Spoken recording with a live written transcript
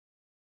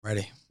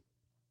Ready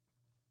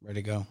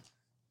to go.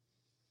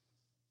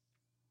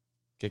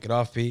 Kick it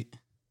off, Pete.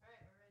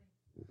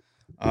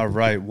 All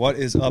right. What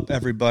is up,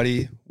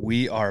 everybody?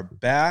 We are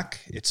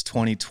back. It's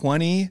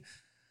 2020.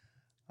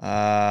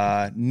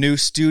 New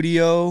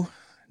studio,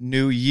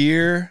 new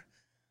year.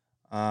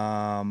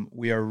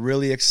 We are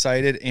really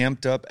excited,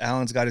 amped up.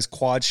 Alan's got his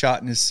quad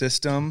shot in his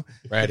system.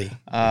 Ready.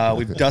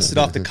 We've dusted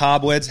off the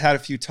cobwebs, had a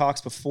few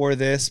talks before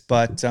this,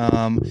 but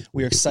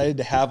we are excited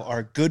to have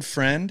our good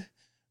friend,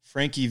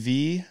 Frankie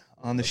V,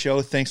 on the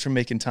show. Thanks for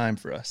making time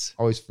for us.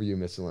 Always for you,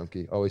 Mr.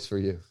 Lemke. Always for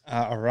you.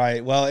 All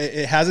right. Well,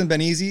 it hasn't been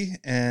easy,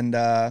 and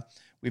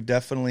we've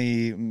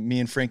definitely, me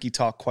and Frankie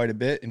talk quite a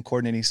bit, and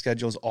coordinating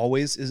schedules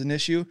always is an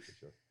issue.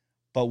 Sure.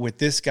 But with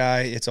this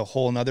guy, it's a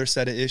whole nother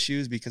set of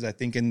issues, because I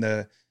think in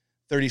the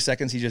 30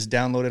 seconds he just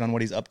downloaded on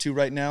what he's up to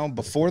right now,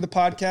 before the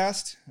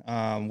podcast,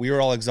 we were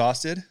all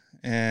exhausted,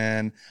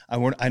 and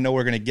I know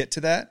we're going to get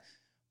to that,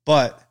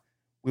 but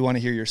we want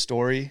to hear your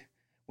story.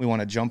 We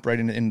want to jump right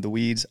into the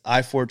weeds.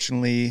 I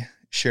fortunately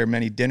share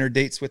many dinner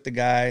dates with the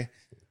guy.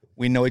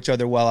 We know each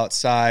other well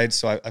outside,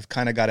 so I've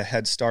kind of got a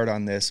head start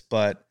on this.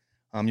 But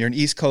you're an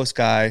East Coast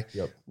guy.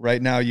 Yep.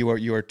 Right now,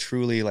 you are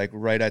truly like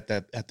right at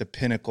the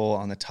pinnacle,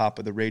 on the top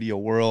of the radio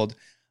world.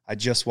 I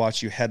just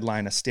watched you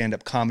headline a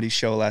stand-up comedy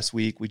show last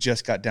week. We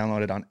just got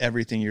downloaded on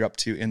everything you're up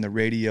to in the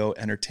radio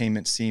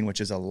entertainment scene,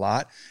 which is a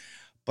lot.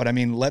 But I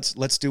mean,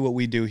 let's do what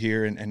we do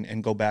here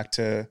and go back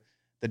to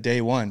the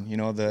day one,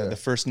 the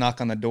first knock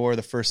on the door,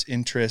 the first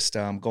interest,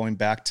 going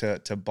back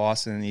to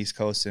Boston and the East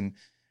Coast,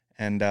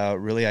 and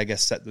really, I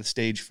guess, set the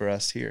stage for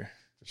us here.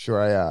 Sure.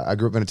 I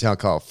grew up in a town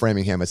called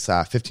Framingham. It's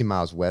 15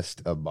 miles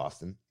west of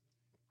Boston.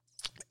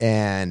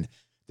 And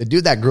the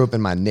dude that grew up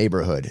in my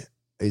neighborhood,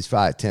 he's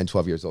probably 10,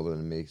 12 years older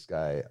than me. This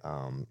guy,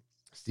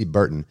 Steve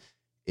Burton,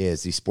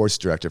 is the sports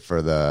director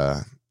for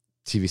the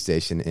TV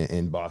station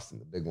in Boston,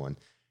 the big one.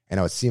 And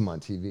I would see him on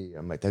TV.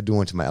 I'm like, that dude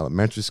went to my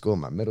elementary school,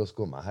 my middle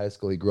school, my high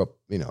school. He grew up,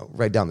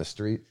 right down the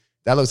street.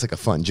 That looks like a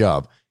fun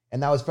job.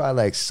 And that was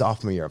probably like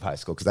sophomore year of high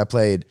school, because I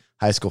played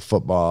high school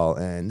football,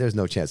 and there's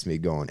no chance of me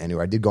going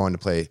anywhere. I did go on to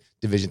play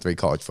Division III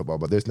college football,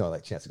 but there's no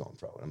chance of going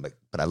pro. And I'm like,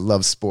 but I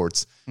love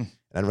sports, and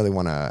I don't really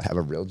want to have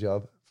a real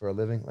job for a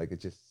living. Like,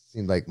 it just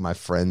seemed like my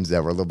friends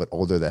that were a little bit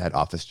older that had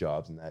office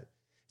jobs, and that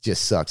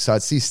just sucked. So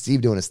I'd see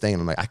Steve doing his thing,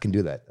 and I'm like, I can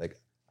do that. Like,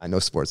 I know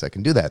sports, I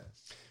can do that.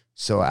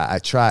 So I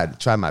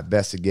tried my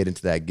best to get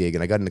into that gig,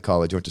 and I got into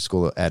college, went to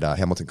school at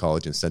Hamilton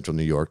College in central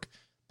New York,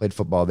 played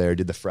football there,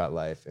 did the frat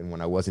life, and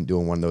when I wasn't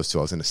doing one of those two,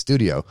 I was in a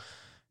studio,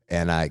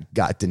 and I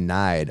got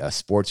denied a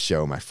sports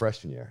show my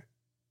freshman year,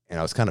 and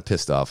I was kind of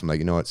pissed off. I'm like,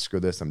 you know what,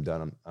 screw this, I'm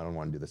done, I don't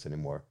want to do this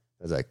anymore.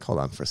 I was like, hold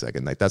on for a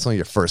second, like, that's only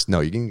your first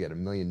no. You can get a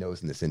million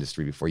no's in this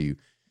industry before you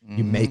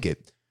make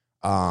it.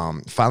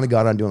 Finally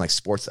got on doing like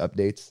sports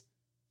updates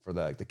for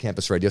the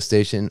campus radio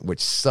station,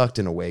 which sucked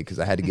in a way, because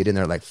I had to get in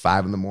there at like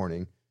 5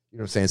 a.m. You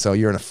know what I'm saying? So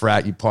you're in a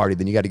frat, you party,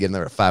 then you got to get in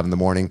there at 5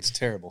 a.m. It's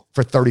terrible.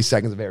 For 30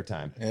 seconds of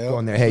airtime. Yep. Go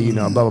in there, hey,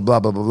 blah, blah, blah,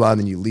 blah, blah, blah, and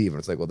then you leave. And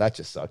it's like, well, that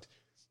just sucked.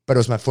 But it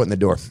was my foot in the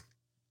door.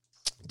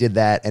 Did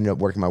that, ended up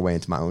working my way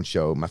into my own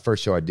show. My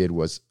first show I did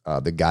was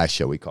the Guy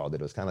Show, we called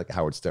it. It was kind of like a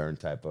Howard Stern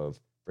type of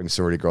bring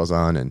sorority girls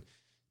on and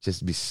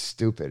just be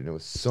stupid. And it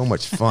was so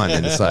much fun.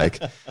 And it's like,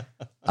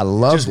 I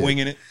loved Just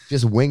winging it.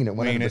 Just winging it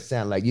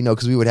 100%. Like,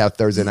 because we would have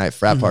Thursday night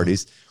frat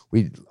parties.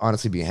 We'd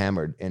honestly be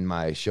hammered. In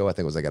my show, I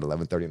think it was like at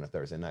 11:30 on a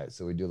Thursday night.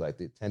 So we do like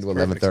the 10 to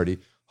 11:30,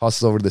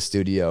 hustle over to the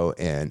studio,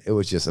 and it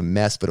was just a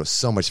mess, but it was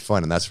so much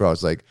fun. And that's where I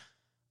was like,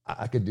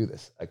 I could do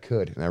this. I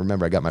could. And I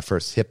remember I got my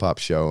first hip hop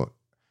show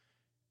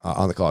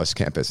on the college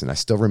campus. And I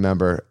still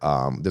remember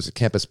there's a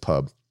campus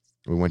pub.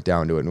 We went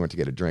down to it and went to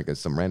get a drink. And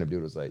some random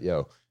dude was like,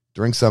 yo,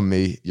 drink some of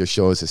me. Your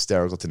show is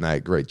hysterical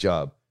tonight. Great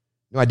job.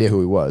 No idea who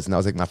he was. And that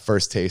was like my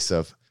first taste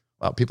of,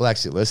 wow, people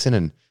actually listen,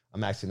 and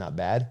I'm actually not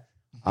bad.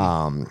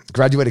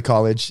 Graduated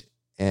college,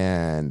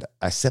 and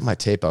I sent my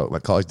tape out, my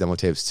college demo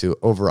tapes, to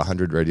over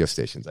 100 radio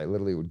stations. I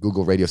literally would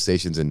Google radio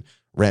stations in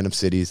random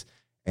cities,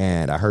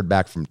 and I heard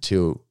back from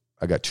 2.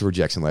 I got 2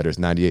 rejection letters.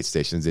 98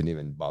 stations didn't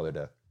even bother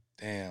to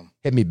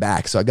hit me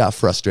back. So I got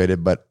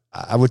frustrated, but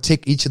I would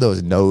take each of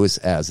those no's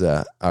as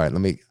all right,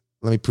 let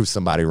me prove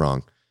somebody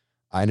wrong.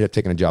 I ended up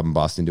taking a job in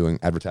Boston doing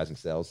advertising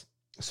sales.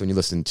 So when you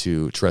listen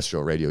to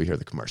terrestrial radio, you hear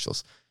the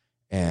commercials.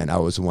 And I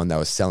was the one that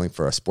was selling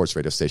for a sports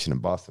radio station in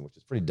Boston, which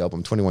is pretty dope.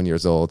 I'm 21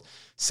 years old,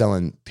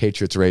 selling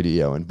Patriots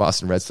radio and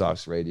Boston Red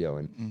Sox radio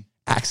and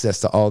access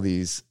to all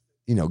these,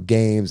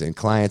 games and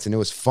clients. And it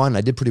was fun.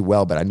 I did pretty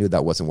well, but I knew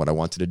that wasn't what I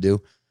wanted to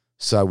do.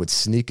 So I would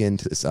sneak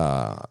into this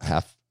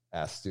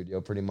half-ass studio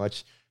pretty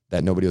much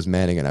that nobody was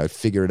manning. And I would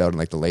figure it out in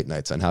like the late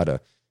nights on how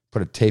to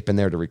put a tape in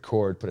there to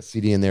record, put a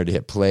CD in there to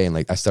hit play. And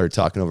like I started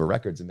talking over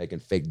records and making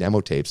fake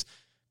demo tapes.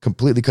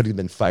 Completely could have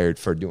been fired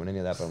for doing any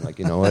of that, but I'm like,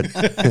 you know what?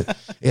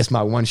 It's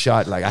my one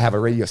shot. Like, I have a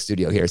radio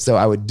studio here. So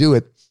I would do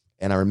it.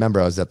 And I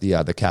remember I was at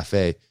the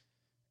cafe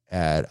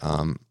at,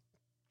 I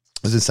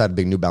was inside a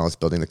big New Balance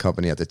building. The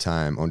company at the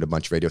time owned a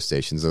bunch of radio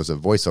stations. There was a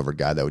voiceover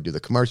guy that would do the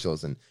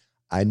commercials. And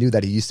I knew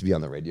that he used to be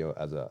on the radio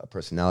as a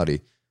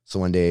personality. So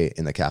one day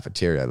in the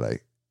cafeteria,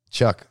 like,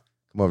 Chuck,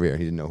 come over here.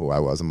 He didn't know who I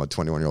was. I'm a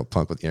 21-year-old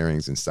punk with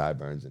earrings and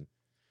sideburns and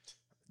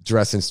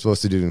dressing,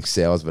 supposed to do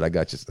sales, but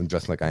I'm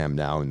dressing like I am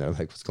now. And they're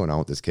like, what's going on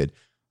with this kid?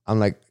 I'm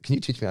like, can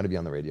you teach me how to be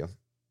on the radio?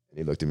 And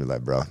he looked at me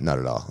like, bro, not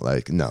at all.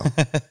 Like, no.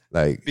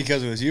 Like,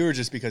 because it was you or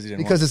just because he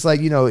didn't because want it's like,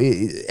 you know,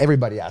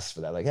 everybody asks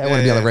for that. Like, hey, I want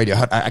to be on the radio.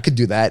 I could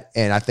do that.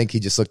 And I think he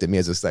just looked at me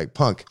as just like,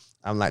 punk.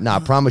 I'm like, nah, I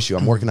promise you,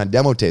 I'm working on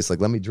demo tapes. Like,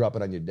 let me drop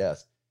it on your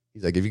desk.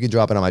 He's like, if you can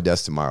drop it on my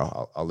desk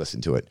tomorrow, I'll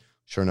listen to it.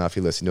 Sure enough,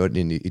 he listened to it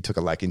and he took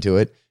a liking to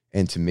it.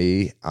 And to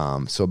me,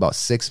 so about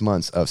 6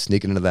 months of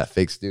sneaking into that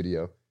fake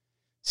studio,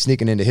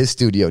 sneaking into his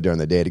studio during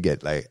the day to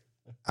get like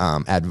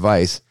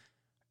advice.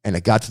 And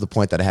it got to the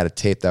point that I had a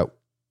tape that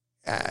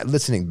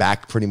listening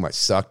back pretty much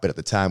sucked, but at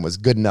the time was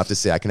good enough to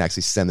say I can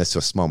actually send this to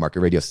a small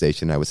market radio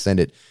station. I would send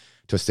it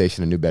to a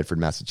station in New Bedford,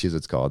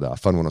 Massachusetts called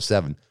Fun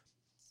 107.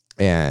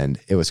 And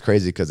it was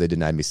crazy because they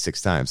denied me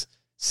 6 times.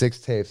 6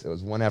 tapes. It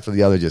was one after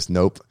the other, just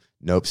nope,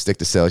 stick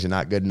to sales. You're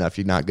not good enough.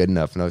 You're not good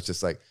enough. And I was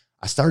just like,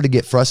 I started to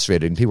get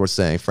frustrated. And people were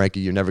saying, Frankie,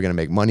 you're never going to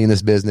make money in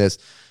this business.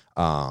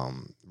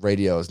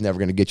 Radio is never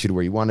going to get you to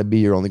where you want to be.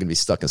 You're only going to be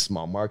stuck in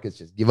small markets.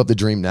 Just give up the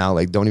dream now.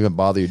 Like, don't even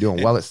bother. You're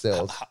doing well at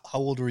sales. How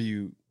old were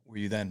you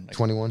then? Like,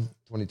 21,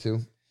 22.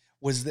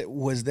 Was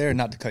there,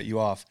 not to cut you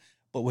off,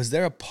 but was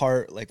there a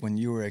part like when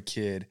you were a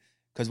kid?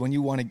 Because when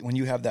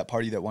you have that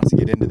party that wants to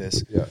get into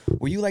this,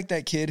 were you like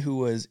that kid who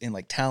was in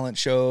like talent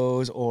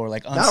shows or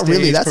like on Not stage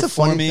really. That's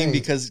performing? a funny thing.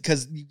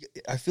 Because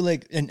I feel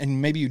like,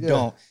 and maybe you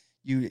don't.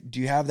 Do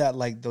you have that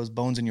like those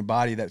bones in your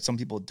body that some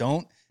people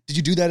don't? Did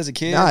you do that as a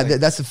kid? Nah, like,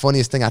 that's the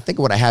funniest thing. I think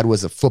what I had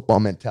was a football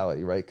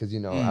mentality, right? Because, you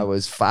know, I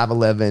was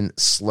 5'11",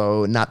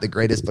 slow, not the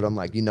greatest, but I'm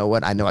like, you know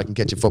what? I know I can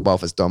catch a football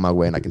if it's thrown my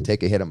way and I can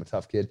take a hit. I'm a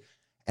tough kid.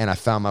 And I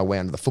found my way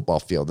onto the football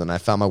field and I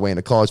found my way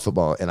into college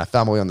football and I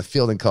found my way on the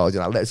field in college.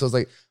 And so it was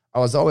like, I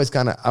was always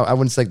kind of, I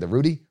wouldn't say like the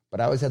Rudy, but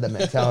I always had that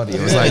mentality.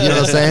 It was like, you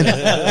know what I'm saying?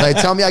 Like,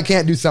 tell me I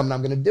can't do something,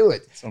 I'm going to do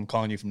it. So I'm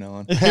calling you from now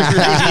on.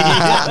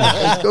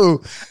 That's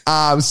cool.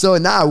 So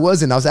I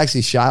wasn't. I was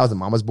actually shy. I was a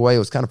mama's boy. It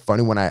was kind of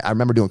funny when I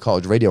remember doing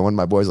college radio. One of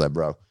my boys was like,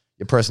 bro,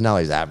 your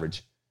personality is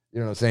average.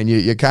 You know what I'm saying?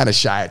 You're kind of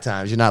shy at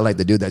times. You're not like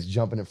the dude that's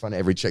jumping in front of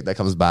every chick that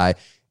comes by.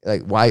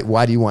 Like,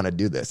 why do you want to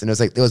do this? And it was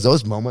like, there was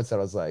those moments that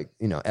I was like,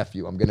 you know, F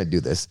you, I'm going to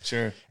do this.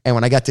 Sure. And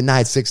when I got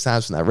denied 6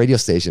 times from that radio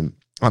station,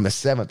 on the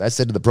 7th, I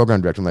said to the program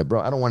director, I'm like, bro,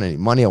 I don't want any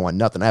money. I want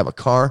nothing. I have a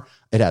car.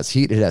 It has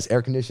heat. It has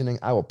air conditioning.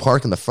 I will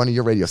park in the front of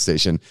your radio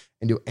station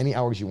and do any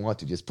hours you want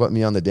to. Just put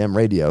me on the damn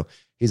radio.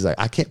 He's like,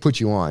 I can't put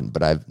you on,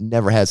 but I've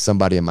never had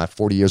somebody in my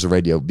 40 years of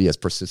radio be as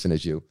persistent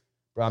as you.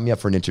 Brought me up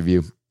for an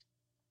interview.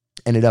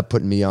 Ended up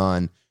putting me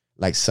on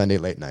like Sunday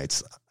late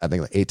nights. I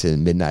think like 8 to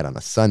midnight on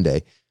a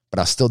Sunday, but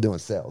I was still doing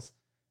sales.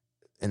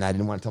 And I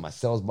didn't want to tell my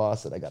sales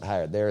boss that I got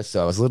hired there.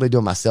 So I was literally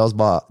doing my sales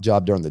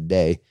job during the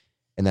day.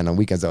 And then on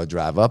weekends, I would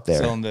drive up there.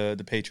 Selling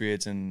the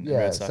Patriots and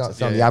Red Sox.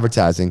 Selling the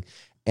advertising.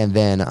 And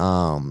then it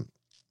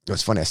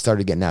was funny. I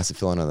started getting asked to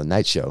fill in on the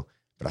night show,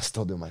 but I was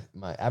still doing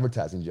my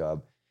advertising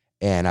job.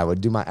 And I would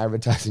do my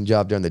advertising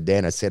job during the day.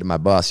 And I'd say to my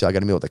boss, I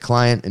got to meet with a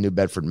client in New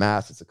Bedford,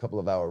 Mass. It's a couple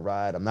of hour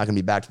ride. I'm not going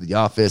to be back to the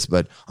office,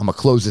 but I'm going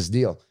to close this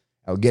deal.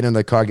 I would get in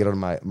the car, get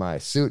on my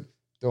suit,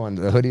 throw on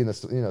the hoodie and the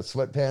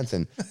sweatpants.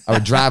 And I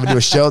would drive and do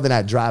a show. Then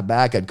I'd drive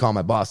back. I'd call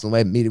my boss on the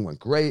way. Meeting went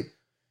great.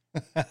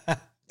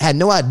 Had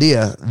no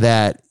idea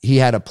that he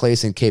had a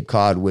place in Cape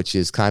Cod, which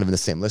is kind of in the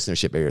same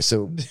listenership area.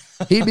 So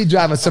he'd be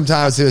driving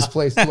sometimes to his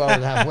place 2 hours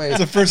and a half away.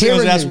 The first thing I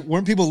was asked,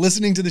 weren't people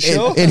listening to the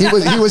show? And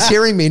he was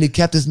hearing me and he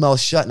kept his mouth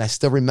shut. And I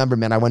still remember,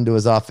 man, I went to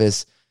his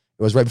office.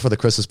 It was right before the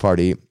Christmas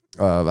party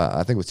of,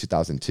 I think it was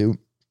 2002.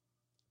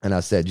 And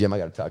I said, Jim, I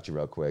got to talk to you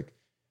real quick.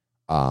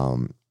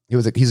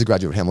 He's a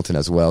graduate of Hamilton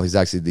as well. He's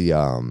actually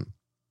the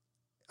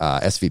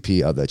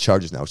SVP of the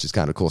Chargers now, which is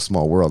kind of cool,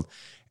 small world.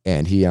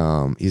 And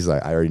he's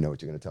like, I already know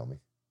what you're going to tell me.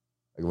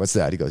 Like, what's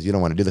that? He goes, you don't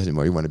want to do this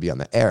anymore. You want to be on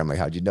the air. I'm like,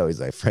 how'd you know? He's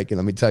like, Frankie,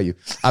 let me tell you,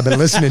 I've been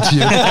listening to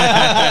you for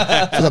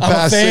the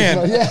past 6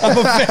 months. Yeah. I'm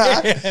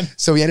a fan.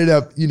 So he ended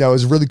up, it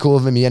was really cool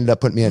of him. He ended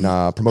up putting me in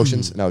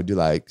promotions and I would do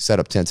like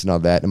setup tents and all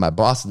that. And my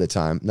boss at the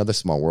time, another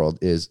small world,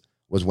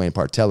 was Wayne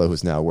Partello,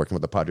 who's now working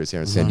with the Padres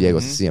here in San Diego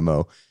as the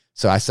CMO.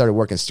 So I started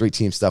working street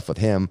team stuff with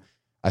him.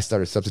 I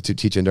started substitute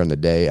teaching during the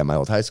day at my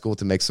old high school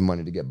to make some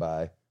money to get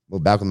by.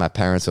 Moved back with my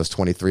parents. I was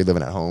 23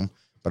 living at home.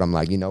 But I'm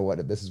like, you know what?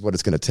 If this is what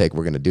it's going to take,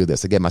 we're going to do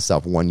this. I gave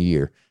myself 1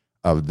 year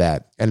of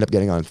that. Ended up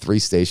getting on 3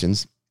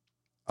 stations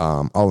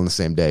all in the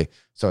same day.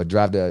 So I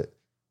drive to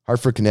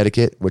Hartford,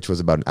 Connecticut, which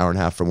was about an hour and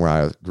a half from where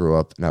I grew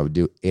up. And I would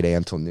do 8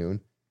 a.m. till noon.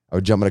 I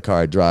would jump in a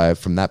car. I'd drive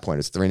from that point.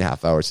 It's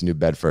 3.5 hours to New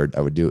Bedford.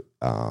 I would do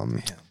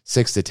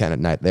 6 to 10 at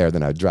night there.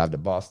 Then I would drive to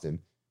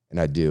Boston.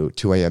 And I'd do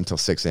 2 a.m. till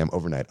 6 a.m.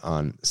 overnight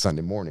on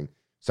Sunday morning.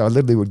 So I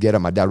literally would get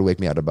up. My dad would wake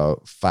me up at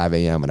about 5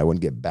 a.m. and I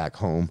wouldn't get back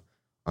home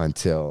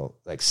until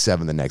like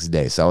 7 the next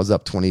day. So I was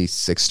up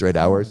 26 straight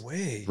hours,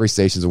 3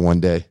 stations in one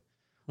day.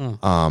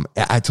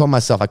 I told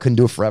myself I couldn't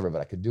do it forever,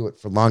 but I could do it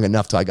for long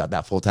enough till I got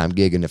that full-time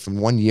gig. And if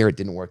in 1 year it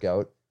didn't work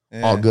out,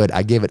 all good.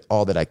 I gave it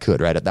all that I could,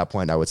 right? At that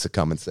point, I would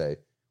succumb and say,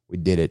 we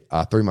did it.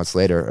 3 months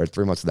later, or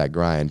 3 months of that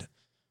grind,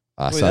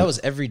 Wait, that was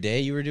every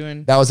day you were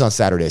doing? That was on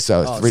Saturday.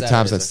 So Oh, 3 times on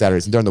Saturdays, okay.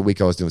 Saturdays. And during the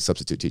week, I was doing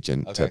substitute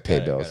teaching to pay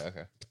got it, bills. got it,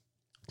 okay.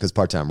 Because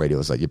part-time radio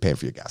was like, you're paying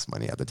for your gas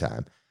money at the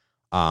time.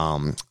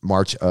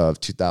 March of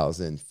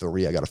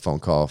 2003, I got a phone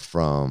call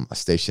from a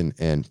station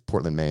in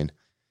Portland, Maine.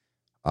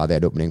 They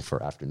had opening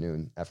for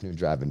afternoon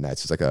drive and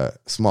nights. It's like a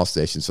small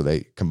station, so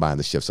they combined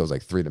the shift. So it was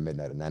like 3 to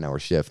midnight, a 9-hour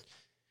shift.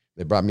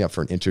 They brought me up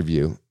for an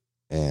interview,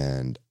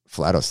 and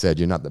flat out said,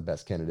 you're not the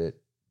best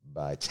candidate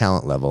by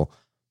talent level,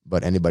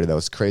 but anybody that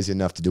was crazy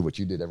enough to do what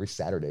you did every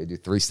Saturday, do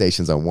 3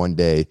 stations on one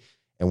day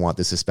and want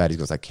this Hispanic, he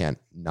goes, I can't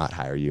not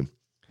hire you.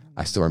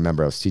 I still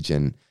remember I was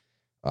teaching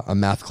a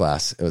math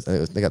class.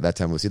 I think at that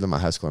time it was either my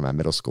high school or my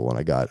middle school, and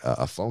I got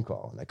a phone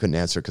call, and I couldn't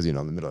answer because, in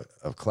the middle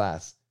of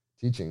class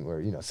teaching,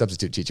 or,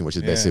 substitute teaching, which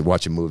is basically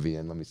watch a movie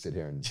and let me sit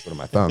here and twiddle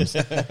my thumbs.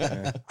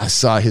 I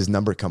saw his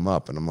number come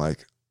up, and I'm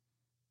like,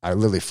 I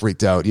literally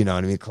freaked out. You know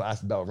what I mean?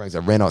 Class bell rings. I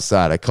ran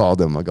outside. I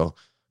called him. I go,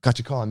 got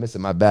your call. I missed it.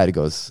 My bad. He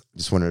goes,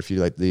 just wondering if you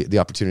like the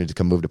opportunity to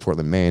come move to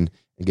Portland, Maine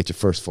and get your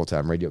first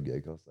full-time radio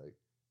gig. I was like,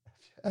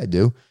 yeah, I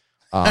do.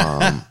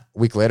 A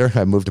week later,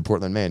 I moved to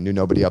Portland, Maine. Knew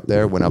nobody up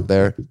there. Went up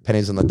there.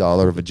 Pennies on the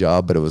dollar of a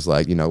job, but it was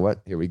like, you know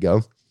what? Here we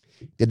go.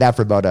 Did that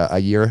for about a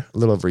year, a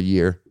little over a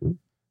year.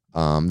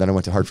 Then I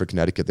went to Hartford,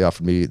 Connecticut. They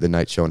offered me the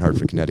night show in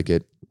Hartford,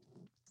 Connecticut.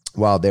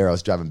 While there, I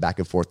was driving back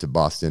and forth to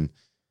Boston,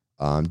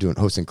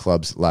 hosting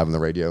clubs live on the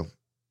radio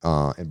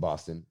in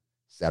Boston,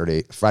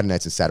 Friday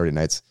nights and Saturday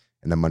nights.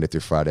 And then Monday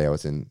through Friday, I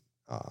was in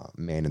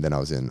Maine, and then I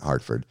was in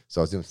Hartford.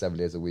 So I was doing 7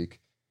 days a week,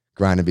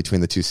 grinding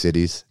between the 2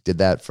 cities. Did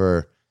that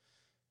for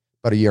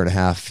about a year and a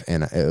half,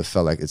 and it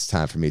felt like it's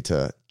time for me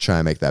to try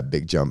and make that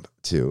big jump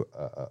to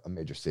a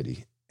major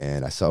city.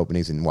 And I saw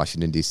openings in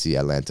Washington, D.C.,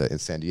 Atlanta,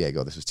 and San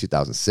Diego. This was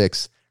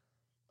 2006.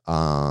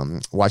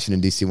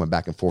 Washington, D.C. went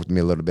back and forth with me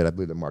a little bit. I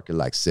believe the market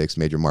like 6,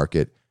 major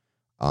market.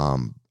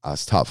 I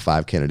was top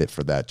 5 candidate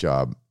for that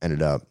job.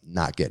 Ended up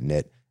not getting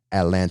it.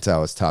 Atlanta, I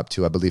was top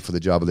 2, I believe, for the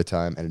job at the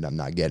time. Ended up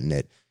not getting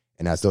it.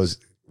 And as those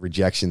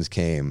rejections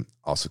came,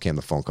 also came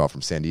the phone call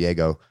from San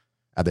Diego.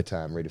 At the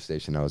time, radio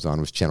station I was on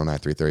was Channel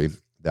 933.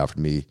 They offered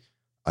me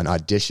an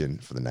audition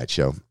for the night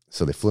show.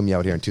 So they flew me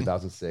out here in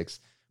 2006,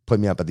 put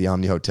me up at the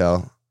Omni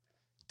Hotel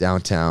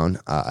downtown.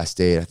 I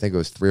stayed, I think it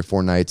was 3 or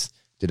 4 nights,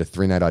 did a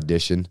 3-night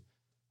audition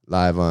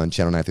live on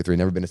Channel 933.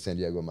 Never been to San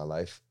Diego in my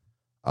life.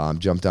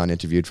 Jumped on,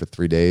 interviewed for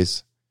 3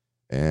 days,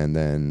 and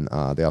then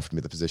they offered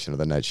me the position of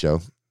the night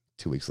show.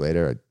 2 weeks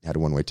later, I had a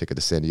one-way ticket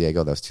to San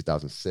Diego. That was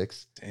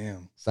 2006.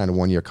 Damn. Signed a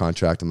 1-year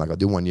contract. I'm like, I'll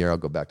do 1 year. I'll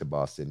go back to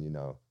Boston.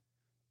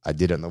 I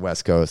did it on the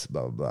West Coast,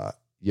 blah, blah, blah.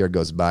 Year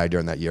goes by.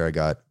 During that year, I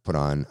got put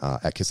on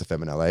at Kiss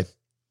FM in LA.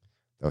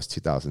 That was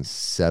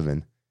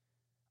 2007.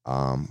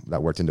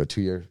 That worked into a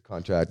 2-year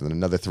contract, and then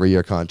another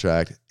 3-year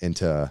contract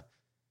into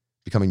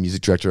becoming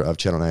music director of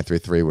Channel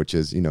 933, which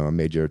is, a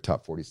major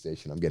top 40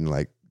 station. I'm getting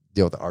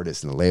deal with the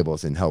artists and the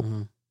labels and help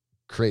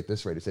create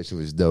this radio station,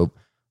 which was dope.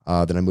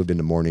 Then I moved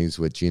into mornings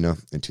with Gina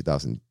in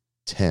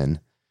 2010.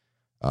 It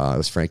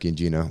was Frankie and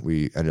Gina.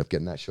 We ended up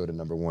getting that show to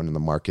 #1 in the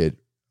market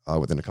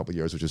within a couple of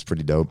years, which was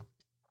pretty dope.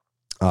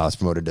 I was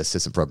promoted to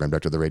assistant program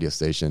director of the radio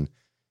station,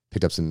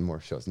 picked up some more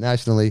shows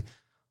nationally.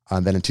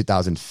 And then in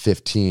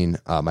 2015,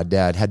 my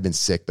dad had been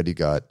sick, but he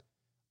got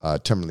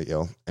terminally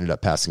ill, ended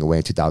up passing away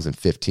in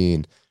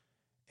 2015.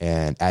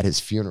 And at his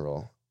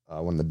funeral,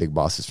 one of the big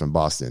bosses from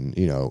Boston,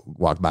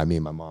 walked by me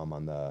and my mom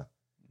on the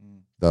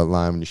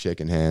line when you're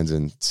shaking hands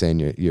and saying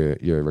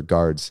your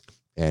regards.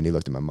 And he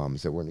looked at my mom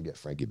and said, we're going to get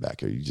Frankie back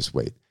here. You just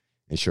wait.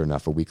 And sure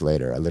enough, a week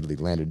later, I literally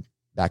landed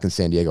back in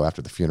San Diego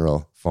after the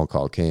funeral. Phone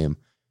call came.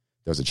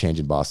 There was a change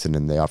in Boston,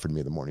 and they offered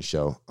me the morning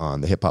show on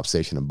the hip-hop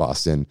station in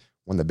Boston,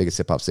 one of the biggest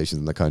hip-hop stations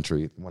in the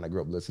country, one I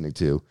grew up listening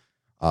to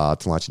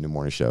launch a new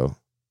morning show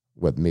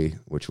with me,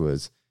 which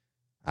was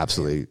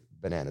absolutely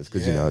bananas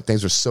because,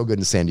 things were so good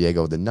in San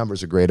Diego. The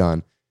numbers are great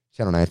on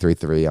Channel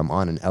 933. I'm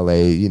on in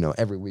LA,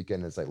 every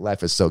weekend. It's like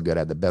life is so good.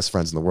 I had the best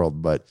friends in the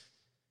world, but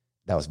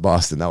that was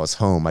Boston. That was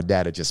home. My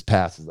dad had just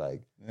passed. It's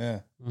like,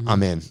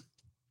 I'm in.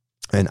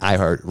 And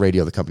iHeart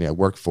Radio, the company I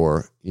work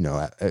for,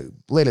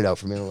 laid it out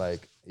for me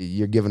like,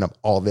 you're giving up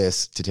all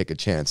this to take a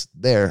chance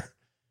there.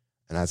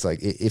 And I was like,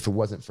 if it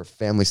wasn't for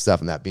family stuff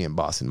and that being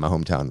Boston, my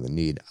hometown of the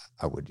need,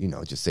 I would,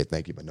 just say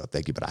thank you, but no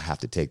thank you, but I have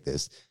to take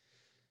this.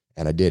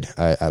 And I did.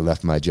 I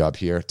left my job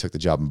here, took the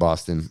job in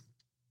Boston,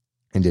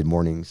 and did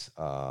mornings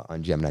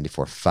on Jam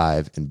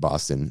 94.5 in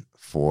Boston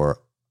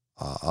for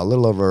a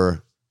little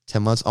over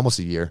 10 months, almost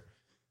a year.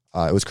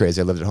 It was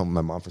crazy. I lived at home with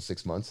my mom for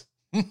 6 months.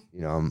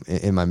 I'm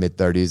in my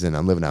mid-30s, and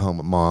I'm living at home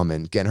with mom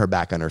and getting her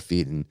back on her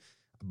feet, and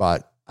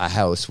bought a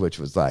house, which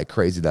was like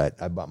crazy that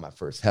I bought my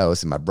first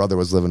house, and my brother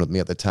was living with me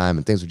at the time,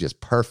 and things were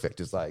just perfect.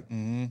 It's like,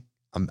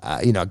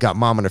 I got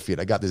mom on her feet.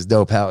 I got this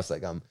dope house.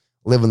 Like, I'm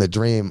living the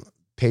dream.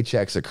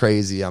 Paychecks are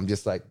crazy. I'm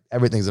just like,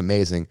 everything's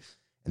amazing.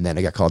 And then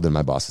I got called in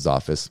my boss's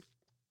office.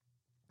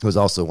 It was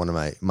also one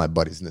of my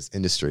buddies in this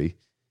industry,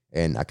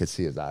 and I could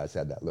see his eyes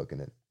had that look in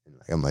it. And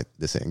I'm like,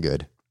 this ain't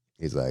good.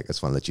 He's like, I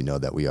just want to let you know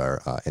that we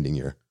are ending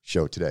your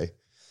show today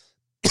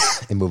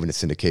and moving to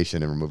syndication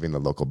and removing the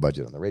local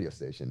budget on the radio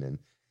station. And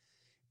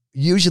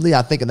usually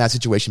I think in that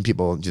situation,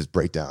 people just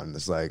break down.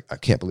 It's like, I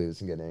can't believe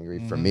this and get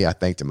angry. For me, I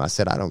thanked him. I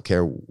said, I don't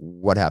care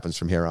what happens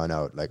from here on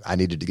out. Like, I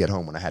needed to get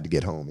home when I had to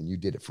get home, and you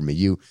did it for me.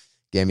 You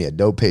gave me a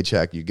dope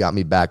paycheck. You got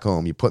me back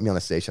home. You put me on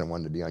the station I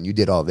wanted to be on. You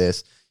did all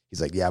this.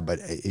 He's like, yeah, but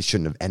it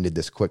shouldn't have ended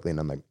this quickly. And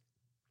I'm like,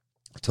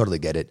 I totally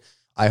get it.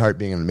 iHeart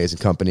being an amazing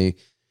company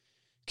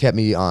kept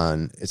me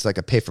on. It's like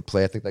a pay for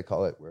play, I think they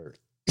call it,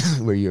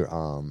 where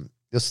you'll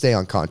stay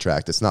on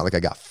contract. It's not like I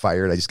got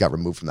fired. I just got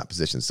removed from that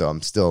position. So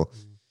I'm still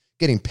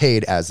getting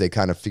paid as they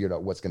kind of figured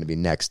out what's going to be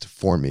next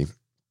for me.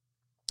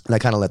 And I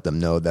kind of let them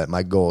know that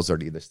my goals are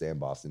to either stay in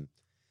Boston,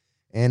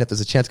 and if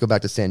there's a chance to go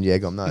back to San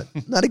Diego, I'm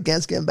not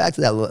against getting back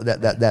to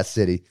that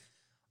city.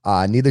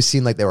 Neither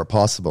seemed like they were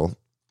possible.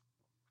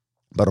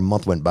 About a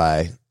month went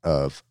by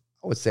of,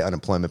 I would say,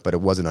 unemployment, but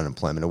it wasn't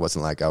unemployment. It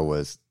wasn't like I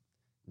was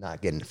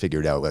not getting it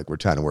figured out. Like, we're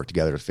trying to work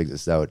together to figure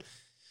this out.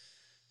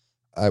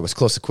 I was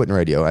close to quitting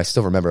radio. I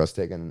still remember I was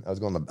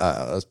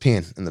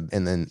peeing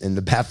in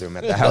the bathroom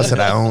at the house that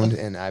I owned,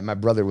 and my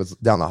brother was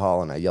down the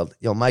hall, and I yelled,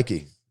 "Yo,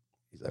 Mikey!"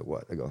 He's like,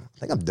 "What?" I go, "I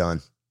think I'm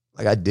done.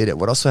 Like, I did it.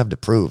 What else do I have to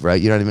prove,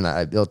 right? You know what I mean?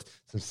 I built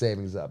some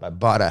savings up. I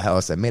bought a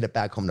house. I made it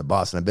back home to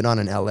Boston. I've been on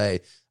in LA.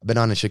 I've been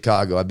on in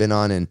Chicago. I've been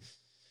on in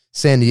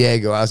San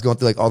Diego. I was going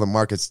through like all the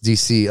markets,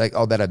 DC, like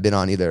all that I've been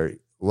on either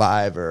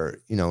live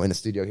or, in the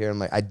studio here. I'm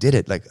like, I did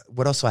it. Like,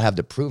 what else do I have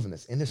to prove in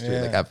this industry?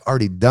 Yeah. Like, I've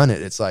already done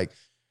it. It's like,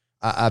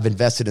 I've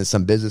invested in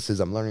some businesses.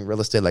 I'm learning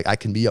real estate. Like, I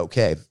can be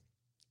okay."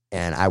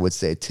 And I would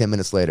say 10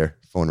 minutes later,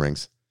 phone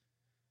rings.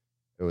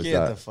 It was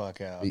Get the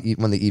fuck out.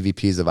 One of the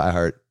EVPs of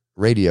iHeart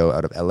Radio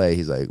out of LA.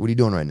 He's like, "What are you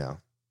doing right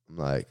now?" I'm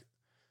like,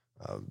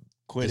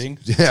 quitting.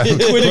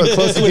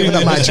 Close to giving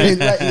up my dream.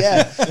 Right?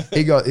 Yeah.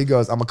 He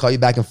goes, "I'm gonna call you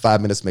back in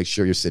 5 minutes. Make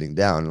sure you're sitting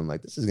down." And I'm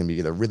like, this is gonna be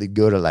either really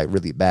good or like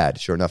really bad.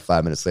 Sure enough,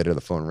 5 minutes later,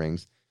 the phone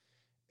rings,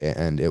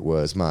 and it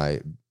was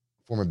my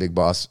former big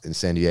boss in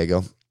San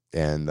Diego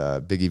and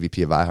big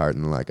EVP of iHeart.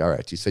 And I'm like, "All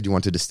right, you said you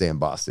wanted to stay in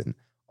Boston.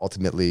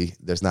 Ultimately,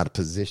 there's not a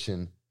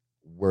position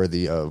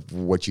worthy of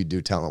what you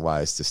do talent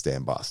wise to stay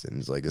in Boston.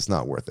 It's like, it's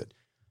not worth it.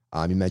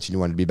 You mentioned you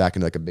wanted to be back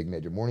in like a big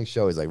major morning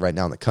show. He's like, right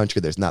now in the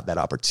country, there's not that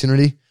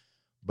opportunity."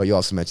 But you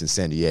also mentioned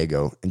San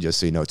Diego. And just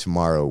so you know,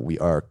 tomorrow we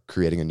are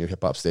creating a new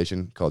hip hop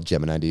station called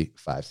Gemma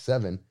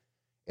 95.7.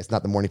 It's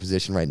not the morning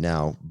position right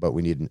now, but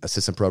we need an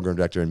assistant program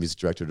director and music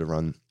director to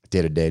run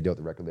day to day, deal with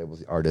the record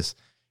labels, the artists.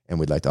 And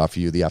we'd like to offer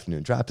you the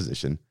afternoon drive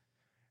position.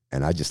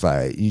 And I just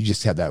like, you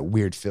just have that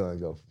weird feeling,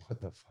 go, what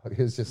the fuck?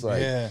 It's just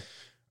like,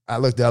 I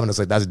looked up and it's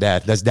like, that's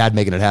dad. That's dad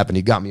making it happen.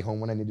 He got me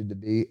home when I needed to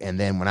be. And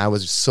then when I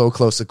was so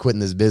close to quitting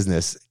this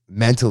business,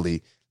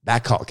 mentally,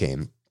 that call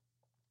came.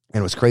 And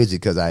it was crazy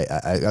because I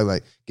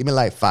like, give me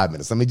like 5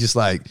 minutes. Let me just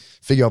like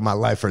figure out my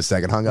life for a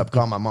second. Hung up,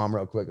 called my mom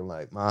real quick. I'm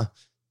like, "Ma,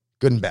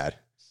 good and bad.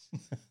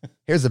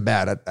 Here's the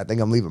bad. I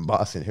think I'm leaving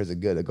Boston. Here's the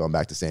good. I'm going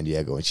back to San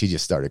Diego." And she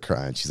just started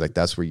crying. She's like,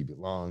 "That's where you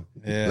belong."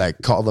 Yeah. Like,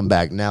 call them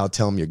back now.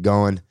 Tell them you're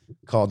going.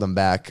 Called them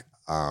back.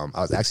 I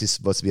was actually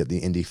supposed to be at the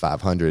Indy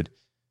 500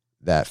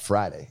 that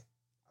Friday,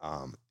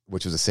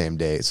 which was the same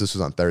day. So this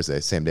was on Thursday,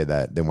 same day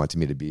that they wanted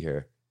me to be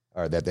here.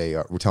 Or that they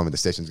were telling me the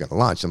station's going to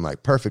launch. I'm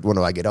like, perfect. When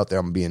do I get out there?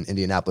 I'm going to be in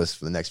Indianapolis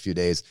for the next few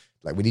days.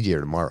 Like, we need you here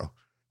tomorrow.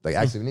 Like,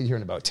 actually, we need you here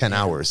in about 10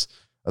 hours.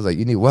 I was like,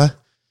 "You need what?"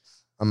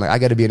 I'm like, "I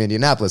got to be in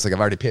Indianapolis. Like, I've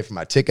already paid for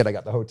my ticket. I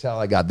got the hotel.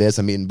 I got this.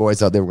 I'm meeting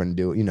boys out there. We're going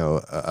to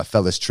do, a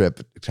fellas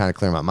trip, trying to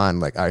clear my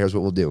mind." Like, "All right, here's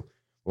what we'll do.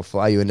 We'll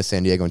fly you into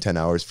San Diego in 10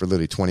 hours for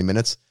literally 20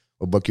 minutes.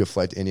 We'll book you a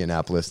flight to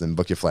Indianapolis, then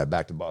book your flight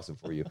back to Boston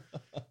for you."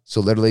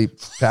 So literally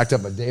packed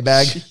up a day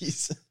bag,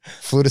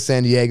 flew to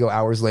San Diego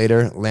hours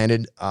later,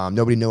 landed.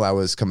 Nobody knew I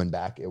was coming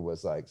back. It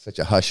was like such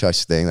a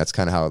hush-hush thing. That's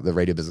kind of how the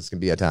radio business can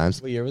be at times.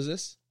 What year was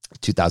this?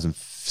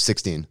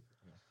 2016,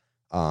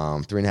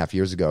 3.5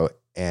 years ago.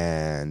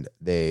 And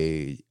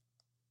they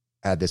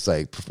had this,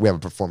 like, we have a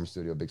performance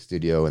studio, a big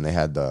studio, and they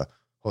had the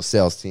whole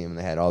sales team, and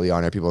they had all the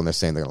on-air people, and they're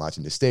saying they're going to launch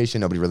a new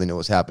station. Nobody really knew what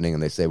was happening,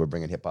 and they say, "We're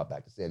bringing hip-hop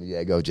back to San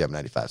Diego, Gemma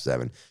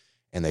 95.7.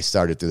 And they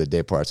started through the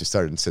day parts. They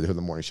started and said who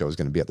the morning show was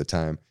going to be at the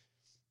time.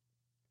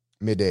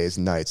 Middays,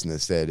 nights, and they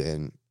said,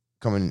 and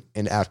coming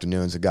in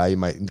afternoons, a guy you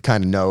might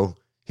kind of know,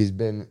 he's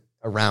been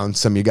around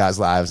some of you guys'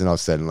 lives, and all of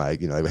a sudden,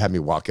 like, they had me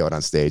walk out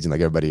on stage, and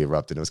like everybody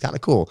erupted. It was kind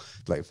of cool.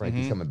 Like,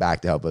 Frankie's coming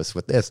back to help us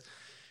with this.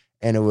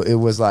 And it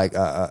was like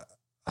a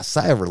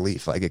sigh of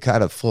relief. Like, it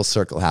kind of full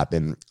circle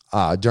happened.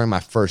 During my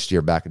first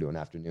year back doing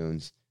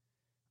afternoons,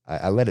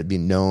 I let it be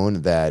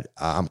known that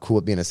I'm cool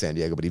with being in San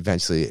Diego, but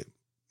eventually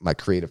my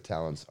creative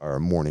talents are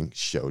morning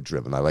show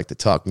driven. I like to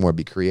talk more,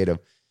 be creative.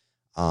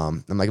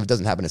 I'm like, if it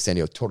doesn't happen in San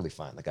Diego, totally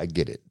fine. Like, I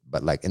get it.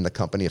 But like, in the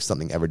company, if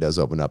something ever does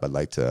open up, I'd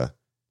like to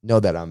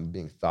know that I'm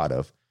being thought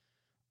of.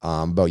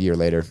 About a year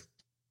later,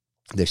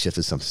 they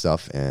shifted some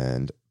stuff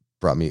and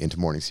brought me into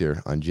mornings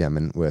here on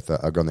Gemmin with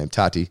a girl named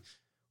Tati,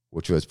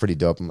 which was pretty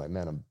dope. I'm like,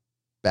 man, I'm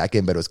back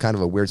in, but it was kind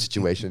of a weird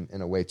situation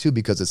in a way too,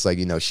 because it's like,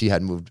 she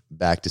had moved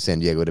back to San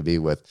Diego to be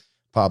with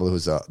Pablo,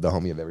 who's the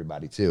homie of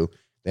everybody too.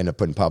 They ended up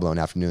putting Pablo in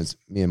afternoons,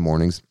 me in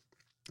mornings.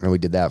 And we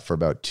did that for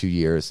about 2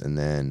 years. And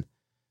then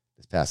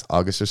this past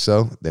August or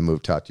so, they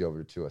moved Tati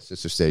over to a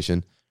sister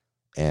station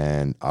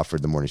and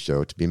offered the morning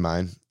show to be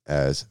mine.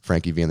 as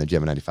Frankie V and the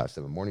Gemini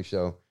 95.7 Morning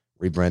Show,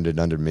 rebranded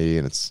under me,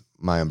 and it's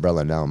my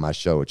umbrella now on my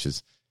show, which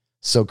is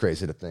so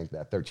crazy to think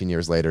that 13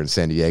 years later in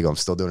San Diego, I'm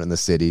still doing it in the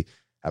city.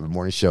 I have a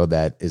morning show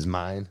that is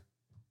mine,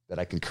 that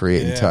I can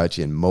create and touch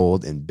and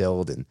mold and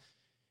build. And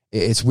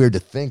it's weird to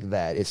think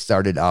that it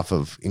started off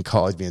of in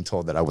college being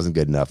told that I wasn't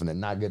good enough and then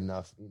not good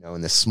enough, you know,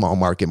 in this small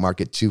market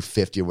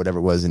 250 or whatever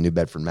it was in New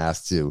Bedford,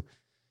 Mass, to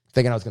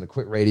thinking I was going to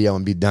quit radio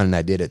and be done. And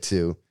I did it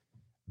too.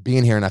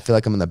 Being here, and I feel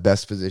like I'm in the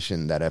best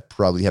position that I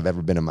probably have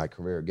ever been in my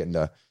career, getting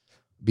to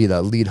be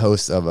the lead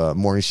host of a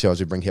morning show as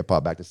we bring hip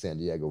hop back to San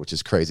Diego, which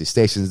is crazy.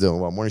 Station's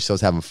doing well. Morning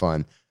show's having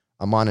fun.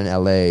 I'm on in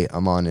LA.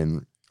 I'm on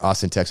in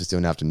Austin, Texas,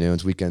 doing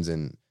afternoons, weekends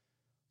in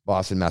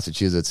Boston,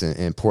 Massachusetts,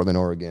 and Portland,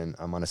 Oregon.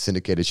 I'm on a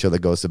syndicated show that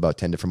goes to about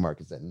 10 different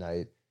markets at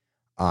night.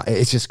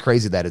 It's just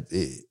crazy that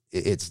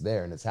it's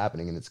there and it's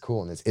happening and it's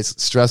cool and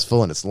it's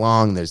stressful and it's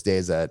long. There's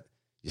days that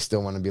you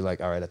still want to be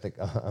like, all right, I think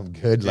I'm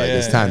good. Like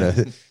it's time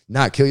to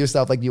not kill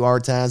yourself like you are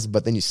at times,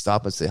 but then you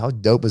stop and say, how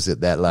dope is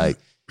it that like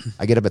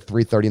I get up at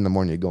 3:30 in the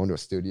morning to go into a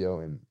studio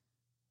and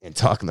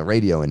talk on the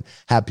radio and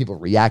have people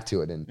react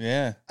to it. And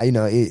you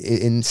know,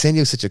 in San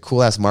Diego is such a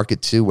cool ass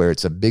market too, where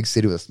it's a big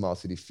city with a small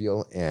city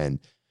feel. And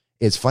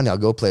it's funny, I'll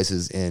go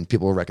places and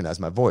people will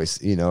recognize my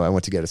voice. You know, I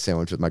went to get a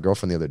sandwich with my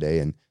girlfriend the other day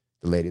and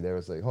the lady there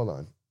was like, hold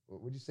on,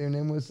 what did you say your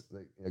name was?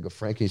 Like, I go,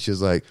 Frankie. And she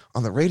was like,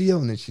 on the radio?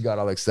 And then she got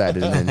all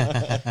excited. And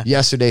then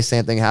yesterday,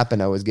 same thing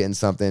happened. I was getting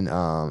something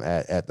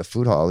at the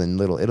food hall in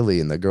Little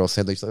Italy. And the girl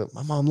said, like,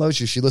 my mom loves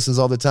you. She listens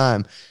all the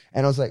time.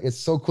 And I was like, it's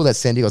so cool that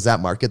San Diego's that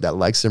market that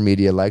likes their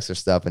media, likes their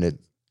stuff. And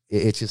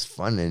it's just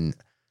fun. And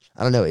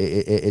I don't know,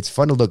 it's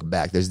fun to look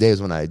back. There's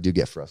days when I do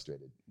get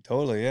frustrated.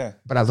 Totally, yeah.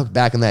 But I look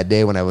back on that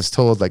day when I was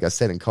told, like I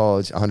said in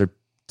college, 100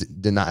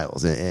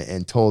 denials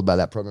and told by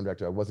that program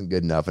director I wasn't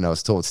good enough. And I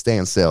was told, stay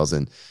in sales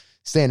and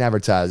stay in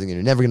advertising and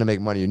you're never going to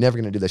make money. You're never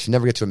going to do this. You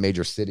never get to a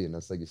major city. And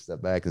it's like you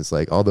step back and it's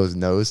like all those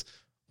no's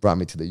brought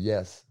me to the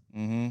yes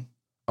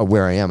of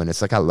where I am. And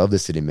it's like, I love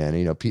this city, man. And,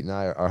 you know, Pete and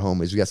I are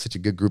homies. We got such a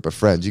good group of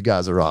friends. You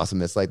guys are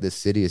awesome. It's like this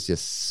city is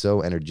just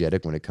so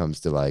energetic when it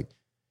comes to like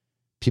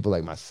people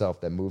like myself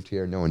that moved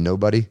here knowing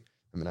nobody.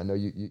 I mean, I know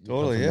you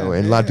totally,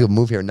 and a lot of people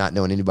move here not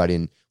knowing anybody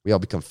and we all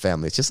become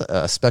family. It's just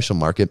a special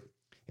market.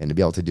 And to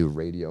be able to do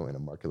radio in a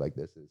market like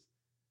this is,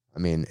 I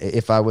mean,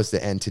 if I was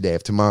to end today,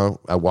 if tomorrow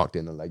I walked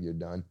in and like, you're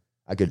done,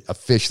 I could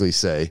officially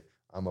say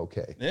I'm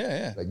okay.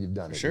 Yeah. Like you've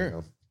done it. Sure. You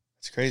know?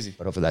 It's crazy.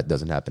 But hopefully that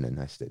doesn't happen and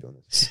I stay doing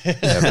this.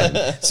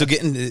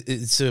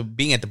 So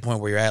being at the point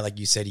where you're at, like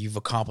you said, you've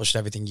accomplished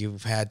everything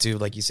you've had to,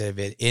 like you said, if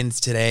it ends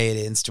today,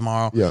 it ends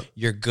tomorrow,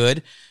 you're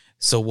good.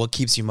 So what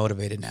keeps you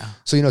motivated now?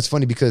 So, you know, it's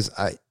funny because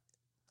I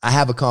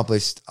have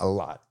accomplished a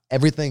lot.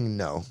 Everything,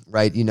 no,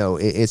 right? You know,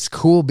 it's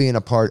cool being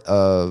a part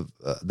of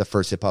the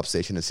first hip hop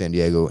station in San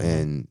Diego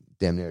in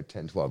damn near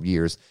 10, 12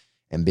 years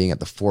and being at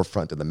the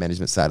forefront of the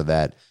management side of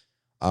that.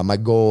 My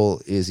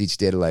goal is each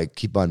day to like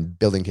keep on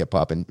building hip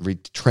hop and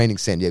retraining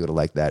San Diego to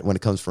like that. When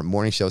it comes from a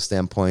morning show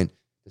standpoint,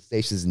 the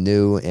station's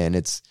new and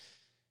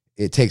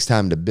it takes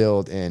time to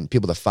build and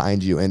people to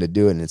find you and to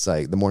do it. And it's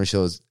like the morning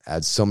shows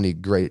add so many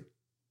great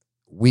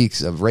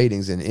weeks of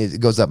ratings and it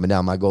goes up and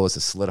down. My goal is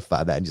to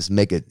solidify that and just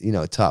make it, you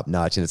know, top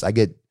notch. And I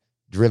get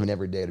driven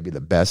every day to be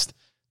the best,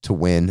 to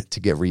win, to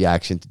get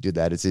reaction, to do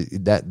that. It's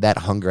that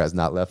hunger has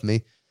not left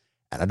me.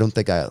 And I don't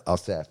think I'll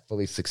say I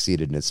fully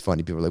succeeded. And it's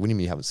funny. People are like, what do you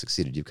mean you haven't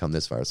succeeded? You've come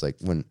this far. It's like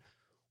when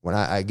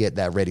I get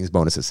that ratings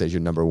bonus that says you're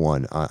number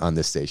one on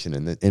this station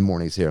and in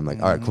mornings here, I'm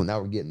like, all right, cool.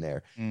 Now we're getting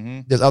there.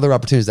 There's other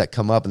opportunities that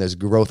come up and there's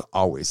growth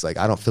always. Like,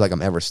 I don't feel like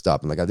I'm ever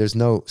stopping. Like there's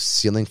no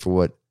ceiling for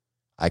what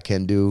I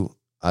can do.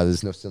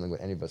 There's no ceiling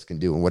what any of us can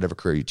do in whatever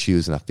career you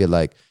choose. And I feel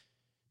like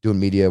doing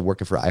media,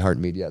 working for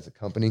iHeartMedia as a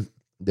company,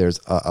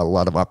 there's a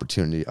lot of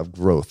opportunity of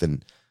growth.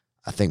 And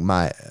I think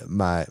my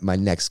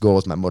next goal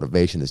is my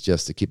motivation is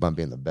just to keep on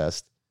being the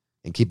best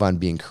and keep on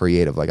being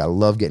creative. Like I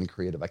love getting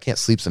creative. I can't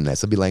sleep some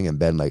nights. I'll be laying in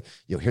bed and like,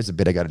 yo, here's a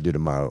bit I got to do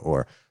tomorrow,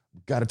 or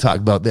got to talk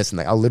about this. And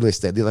like, I'll literally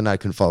stay. The other night I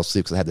couldn't fall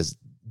asleep because I had this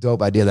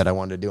dope idea that I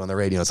wanted to do on the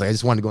radio. It's like, I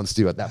just wanted to go in the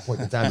studio at that point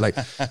in time. Like,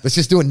 let's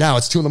just do it now.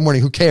 It's 2 a.m.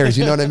 Who cares?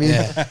 You know what I mean?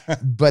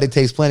 But it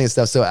takes plenty of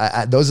stuff. So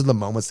those are the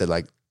moments that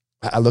like,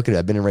 I look at it.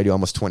 I've been in radio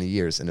almost 20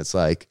 years and it's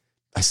like,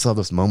 I saw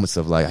those moments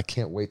of like, I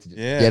can't wait to just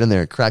get in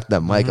there and crack that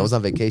mic. I was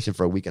on vacation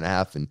for a week and a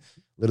half and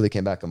literally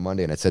came back on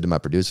Monday and I said to my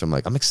producer, I'm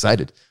like, I'm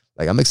excited.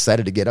 Like, I'm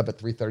excited to get up at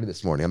 3:30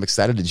 this morning. I'm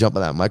excited to jump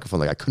on that microphone.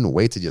 Like, I couldn't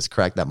wait to just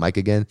crack that mic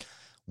again.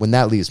 When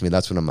that leaves me,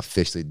 that's when I'm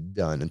officially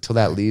done. Until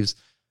that leaves,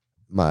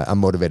 I'm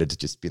motivated to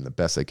just be the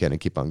best I can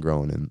and keep on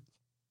growing and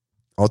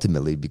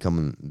ultimately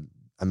becoming,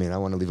 I mean, I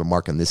want to leave a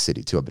mark on this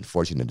city too. I've been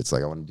fortunate. It's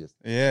like, I want to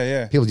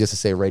just, people just to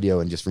say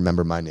radio and just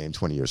remember my name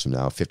 20 years from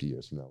now, 50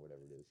 years from now, whatever.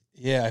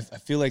 Yeah, I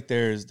feel like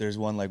there's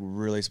one like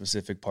really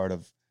specific part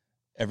of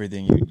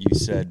everything you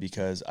said,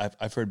 because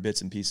I've heard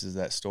bits and pieces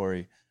of that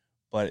story,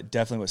 but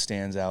definitely what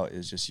stands out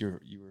is just you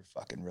were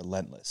fucking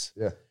relentless.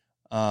 Yeah.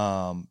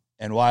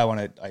 And why I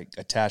want to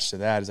attach to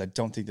that is I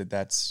don't think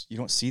you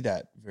don't see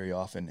that very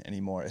often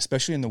anymore,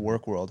 especially in the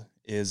work world.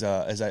 As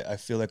I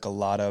feel like a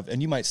lot of,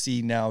 and you might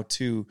see now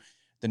too,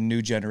 the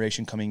new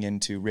generation coming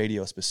into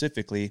radio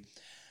specifically.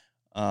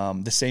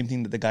 The same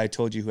thing that the guy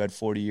told you who had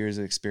 40 years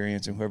of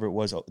experience and whoever it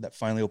was that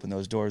finally opened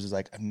those doors was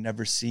like, I've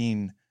never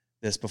seen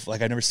this before.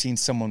 Like I've never seen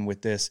someone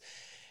with this.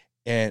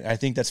 And I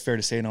think that's fair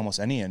to say in almost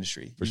any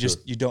industry.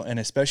 You don't, and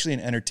especially in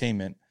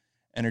entertainment,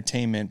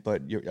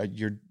 but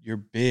you're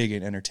big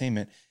in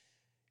entertainment.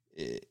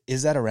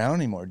 Is that around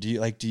anymore?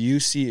 Do you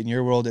see in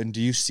your world, and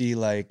do you see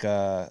like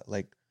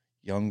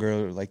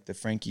younger, like the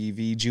Frankie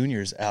V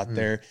Juniors out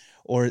there,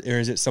 or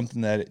is it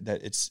something that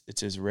it's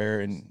as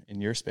rare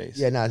in your space?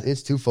 Yeah, no,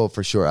 it's twofold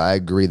for sure. I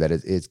agree that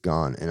it's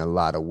gone in a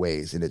lot of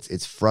ways, and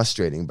it's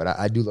frustrating. But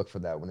I do look for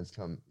that when it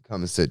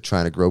comes to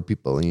trying to grow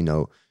people.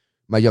 And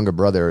my younger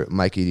brother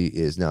Mikey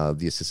is now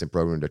the assistant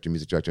program director,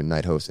 music director,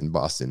 night host in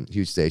Boston,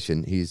 huge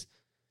station. He's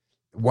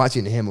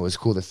watching him. It was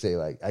cool to say,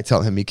 like, I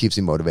tell him he keeps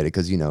me motivated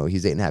because he's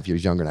 8.5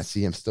 years younger, and I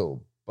see him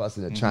still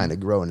busting and trying to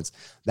grow, and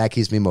that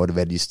keeps me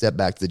motivated. You step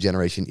back to the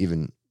generation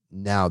even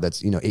now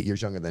that's 8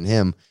 years younger than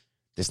him.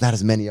 There's not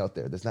as many out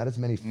there. There's not as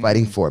many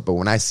fighting for it. But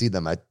when I see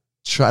them, I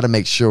try to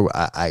make sure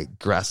I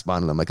grasp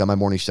onto them. Like on my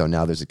morning show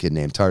now, there's a kid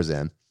named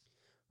Tarzan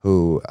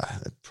who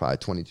probably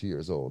 22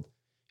 years old.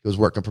 He was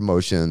working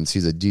promotions.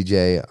 He's a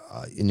DJ,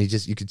 and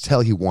you could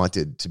tell he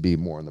wanted to be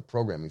more on the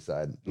programming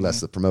side, less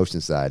the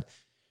promotion side.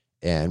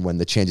 And when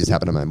the changes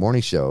happened on my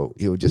morning show,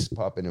 he would just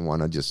pop in and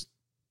want to just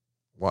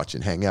watch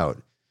and hang out.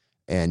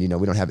 And,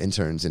 we don't have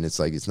interns, and it's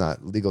like, it's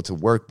not legal to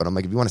work. But I'm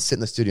like, if you want to sit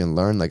in the studio and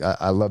learn, like,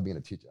 I love being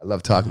a teacher. I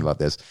love talking about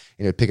this.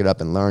 And he'd pick it up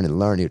and learn.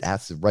 He would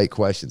ask the right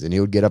questions. And he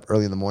would get up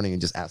early in the morning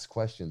and just ask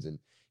questions. And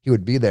he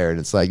would be there. And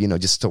it's like,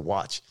 just to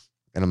watch.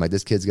 And I'm like,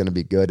 this kid's going to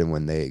be good. And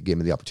when they gave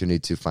me the opportunity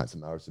to find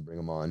some hours to bring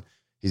him on,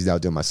 he's now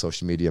doing my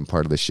social media and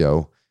part of the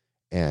show.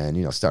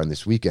 And, starting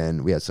this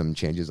weekend, we had some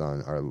changes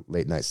on our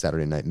late night,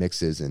 Saturday night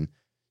mixes. And,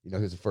 he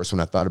was the first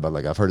one I thought about.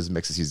 Like, I've heard his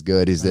mixes. He's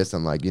good. He's this.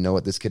 I'm like, you know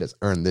what? This kid has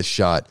earned this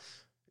shot.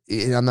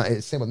 And I'm not,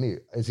 same with me.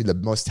 Is he the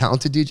most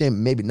talented DJ?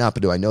 Maybe not.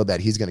 But do I know that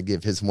he's going to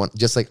give his one,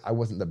 just like I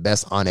wasn't the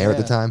best on air at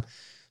the time.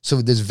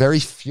 So there's very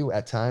few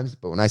at times.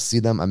 But when I see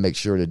them, I make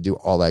sure to do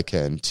all I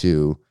can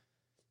to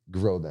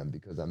grow them.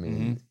 Because,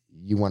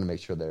 you want to make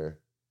sure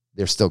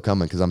they're still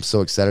coming. Because I'm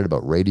so excited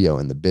about radio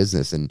and the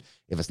business. And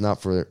if it's not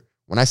for,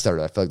 when I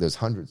started, I feel like there's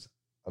hundreds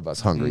of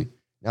us hungry.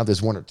 Now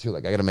there's one or two.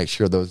 Like, I got to make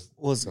sure those.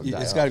 Well, it's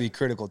got to be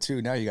critical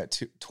too. Now you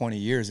got 20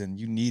 years, and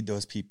you need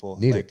those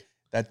people.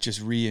 That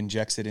just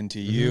re-injects it into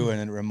you,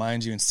 and it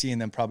reminds you. And seeing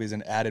them probably is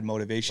an added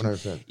motivation.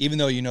 100%. Even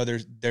though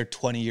they're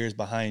 20 years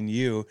behind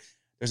you,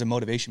 there's a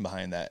motivation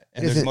behind that,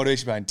 and there's a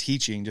motivation behind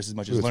teaching just as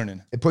much as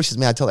learning. It pushes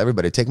me. I tell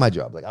everybody, take my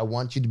job. Like, I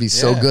want you to be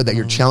so good that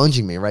you're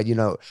challenging me, right? You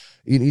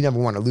never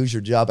want to lose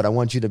your job, but I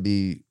want you to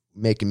be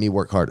making me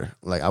work harder.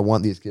 Like, I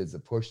want these kids to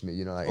push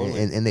me,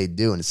 and they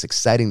do. And it's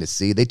exciting to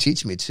see. They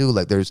teach me too.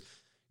 Like, there's,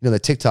 the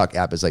TikTok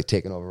app is like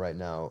taking over right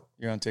now.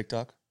 You're on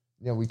TikTok?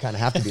 We kind of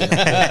have to be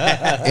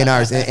in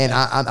ours. And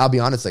I'll be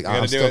honest, like,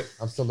 I'm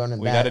still learning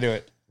that. We got to do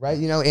it.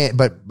 Right.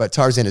 But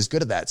Tarzan is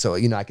good at that. So,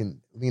 I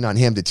can lean on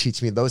him to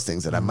teach me those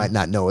things that I might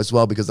not know as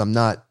well, because I'm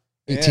not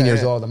 18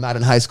 years old. I'm not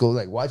in high school,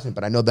 like, watching it,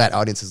 but I know that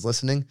audience is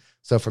listening.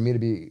 So for me to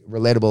be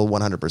relatable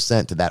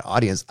 100% to that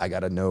audience, I got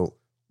to know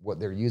what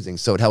they're using.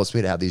 So it helps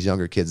me to have these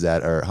younger kids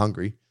that are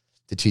hungry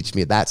to teach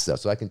me that stuff.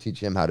 So I can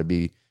teach him how to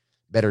be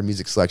better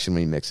music selection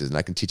when he mixes, and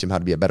I can teach him how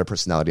to be a better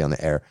personality on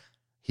the air.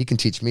 He can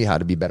teach me how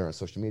to be better on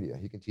social media.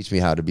 He can teach me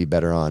how to be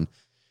better on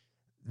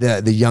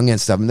the young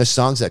end stuff. And there's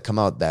songs that come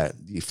out that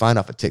you find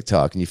off of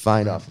TikTok and you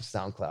find off of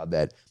SoundCloud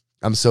that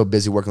I'm so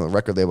busy working with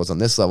record labels on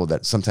this level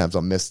that sometimes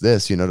I'll miss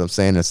this. You know what I'm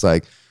saying? It's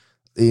like,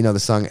 the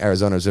song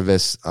Arizona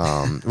Zervis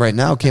right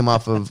now came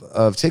off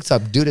of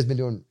TikTok. Dude has been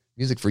doing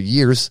music for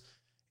years.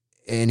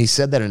 And he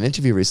said that in an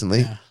interview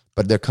recently,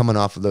 but they're coming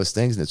off of those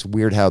things. And it's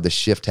weird how the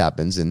shift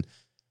happens. And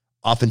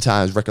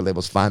oftentimes record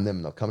labels find them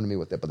and they'll come to me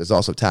with it. But there's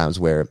also times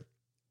where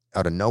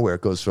out of nowhere,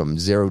 it goes from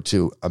 0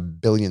 to 1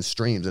 billion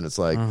streams. And it's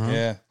like,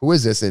 who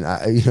is this? And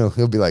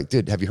he'll be like,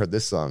 dude, have you heard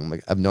this song? I'm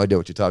like, I have no idea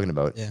what you're talking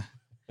about. Yeah.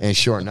 And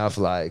sure enough,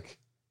 like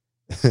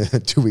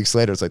 2 weeks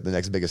later, it's like the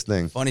next biggest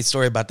thing. Funny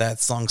story about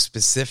that song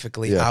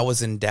specifically. I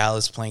was in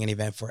Dallas playing an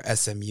event for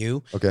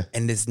SMU. Okay.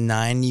 And this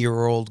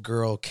 9-year-old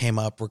girl came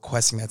up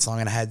requesting that song,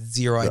 and I had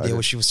zero idea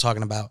what she was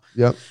talking about.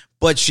 Yep.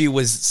 But she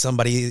was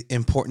somebody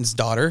important's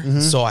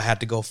daughter. So I had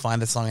to go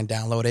find the song and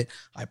download it.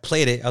 I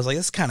played it. I was like,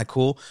 that's kind of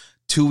cool.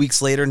 2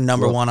 weeks later,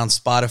 number one on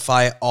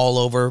Spotify, all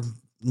over,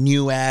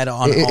 new ad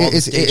on all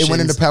the stations. It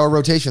went into power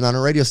rotation on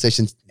a radio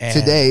station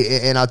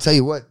today. And I'll tell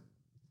you what,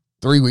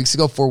 4 weeks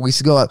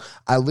ago,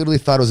 I literally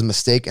thought it was a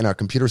mistake in our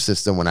computer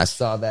system when I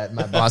saw that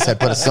my boss had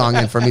put a song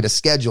in for me to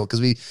schedule, because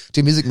we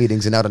do music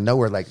meetings, and out of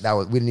nowhere, like,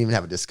 we didn't even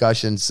have a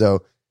discussion.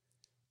 So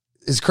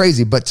it's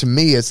crazy. But to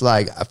me, it's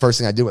like, first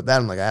thing I do with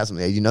that, I'm like, I asked him,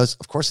 hey,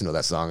 of course I know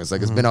that song. It's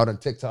like, it's been out on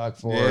TikTok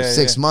for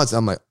 6 months.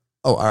 I'm like,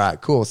 oh, all right,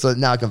 cool. So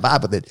now I can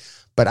vibe with it.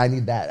 But I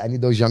need that. I need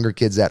those younger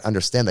kids that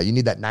understand that. You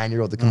need that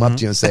 9-year-old to come up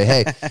to you and say,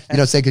 hey,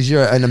 say, because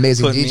you're an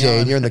amazing DJ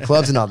and you're in the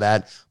clubs and all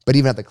that. But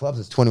even at the clubs,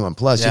 it's 21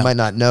 plus. You might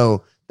not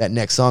know that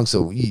next song.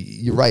 So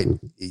you're right.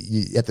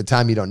 At the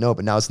time, you don't know,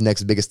 but now it's the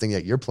next biggest thing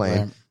that you're playing.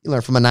 Right. You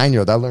learn from a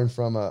 9-year-old. I learned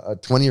from a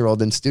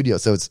 20-year-old in studio.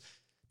 So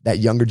that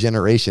younger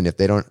generation, if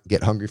they don't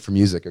get hungry for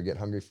music or get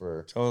hungry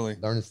for Totally.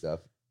 learning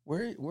stuff.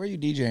 Where are you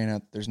DJing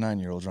at? There's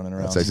 9-year-olds running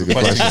around. That's actually a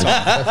good question.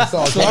 That's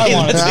what I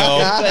wanted to know.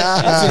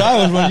 That's what I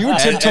was when you were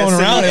tiptoeing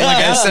around it.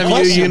 Like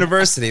SMU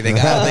University, they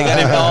got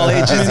even all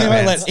ages. I mean, they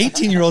might let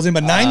 18-year-olds in,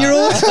 but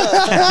 9-year-olds. We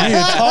need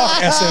to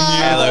talk SMU.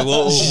 Yeah, like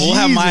we'll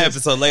have my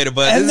episode later,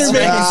 but and they're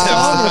making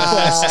song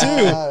requests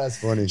too. That's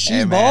funny.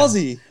 She's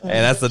ballsy.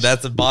 Hey,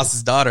 that's a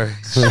boss's daughter.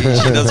 She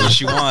does what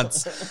she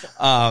wants.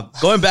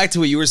 Going back to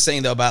what you were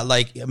saying though about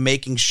like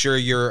making sure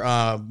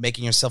you're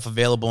making yourself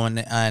available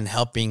and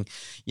helping,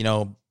 you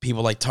know,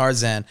 people like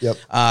Tarzan. Yep.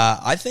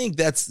 I think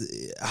that's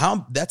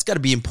got to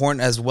be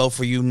important as well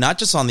for you, not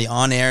just on the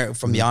on-air,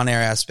 from the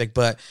on-air aspect,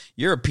 but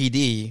you're a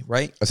PD,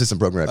 right?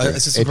 Assistant program director.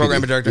 Assistant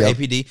program director, yep.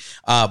 APD.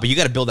 But you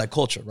got to build that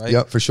culture, right?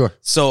 Yep, for sure.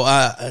 So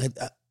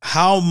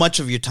how much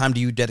of your time do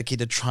you dedicate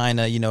to trying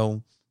to, you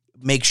know,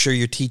 make sure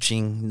you're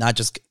teaching not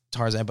just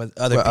Tarzan, but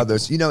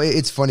others? You know,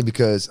 it's funny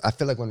because I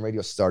feel like when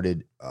radio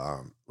started,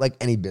 like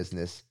any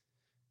business,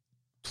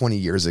 20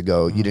 years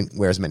ago, you didn't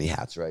wear as many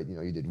hats, right? You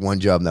know, you did one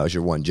job, and that was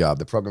your one job.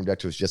 The program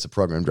director was just a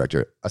program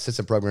director.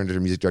 Assistant program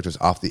director, music director was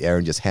off the air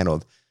and just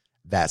handled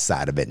that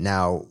side of it.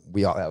 Now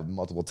we all have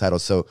multiple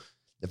titles. So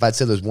if I'd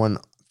say there's one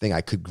thing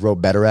I could grow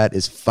better at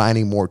is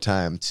finding more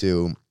time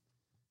to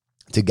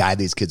guide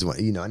these kids,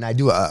 you know, and I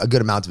do a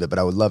good amount of it, but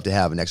I would love to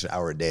have an extra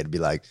hour a day to be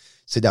like,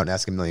 sit down and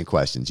ask a million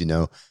questions. You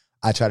know,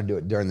 I try to do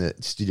it during the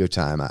studio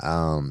time.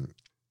 Am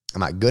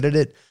I good at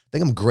it? I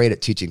think I'm great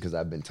at teaching because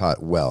I've been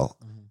taught well.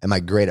 Am I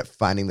great at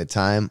finding the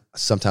time?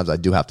 Sometimes I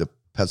do have to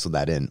pencil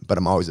that in, but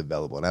I'm always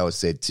available. And I always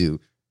say to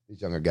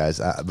these younger guys,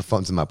 the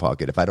phone's in my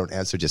pocket. If I don't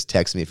answer, just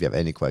text me. If you have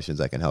any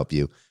questions, I can help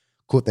you.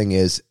 Cool thing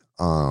is,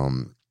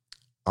 on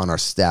our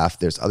staff,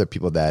 there's other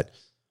people that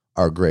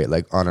are great.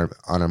 Like on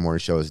our morning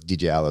show is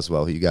DJ Al as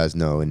well, who you guys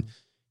know. And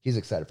he's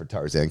excited for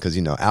Tarzan because,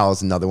 you know, Al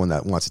is another one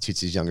that wants to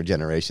teach these younger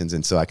generations.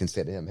 And so I can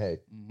say to him, hey,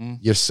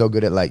 you're so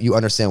good at, like, you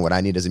understand what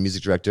I need as a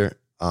music director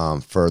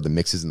for the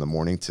mixes in the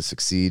morning to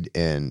succeed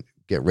and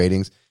get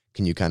ratings.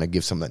 Can you kind of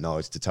give some of that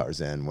knowledge to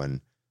Tarzan when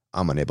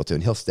I'm unable to?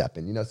 And he'll step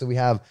in, you know? So we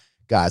have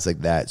guys like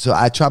that. So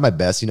I try my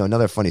best. You know,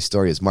 another funny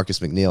story is Marcus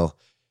McNeil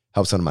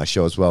helps on my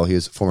show as well. He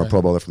was a former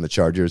Pro Bowler from the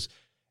Chargers.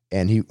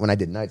 And when I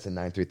did nights in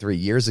 933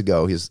 years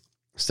ago, he was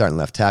starting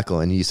left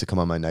tackle, and he used to come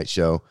on my night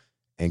show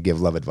and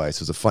give love advice.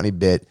 It was a funny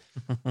bit.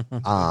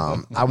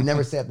 I would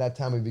never say at that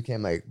time we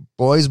became like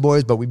boys,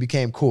 but we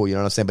became cool, you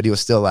know what I'm saying? But he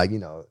was still like, you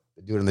know,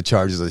 the dude in the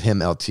Chargers was him,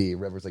 LT,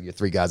 Rivers, like your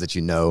three guys that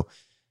you know.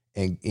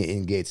 And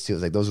in Gates too. It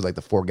was like those were like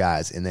the four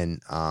guys. And then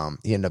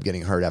he ended up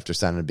getting hurt after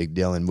signing a big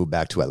deal and moved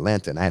back to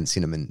Atlanta. And I hadn't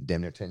seen him in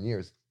damn near 10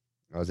 years.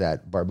 I was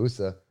at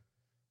Barbusa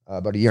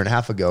about a year and a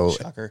half ago.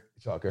 Shocker.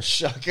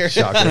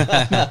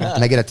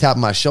 And I get a tap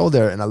on my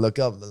shoulder and I look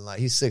up and like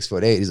he's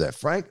 6'8". He's like,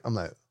 Frank? I'm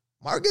like,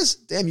 Marcus?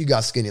 Damn, you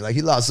got skinny. Like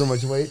he lost so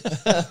much weight.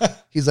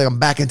 He's like, I'm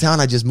back in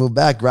town. I just moved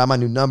back, grabbed my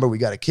new number. We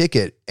got to kick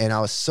it. And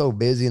I was so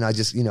busy and I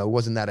just, you know, it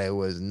wasn't that I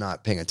was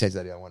not paying attention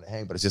that I didn't want to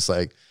hang, but it's just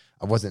like,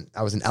 I was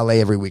in LA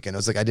every weekend. It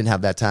was like, I didn't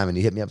have that time. And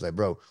he hit me up like,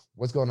 bro,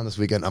 what's going on this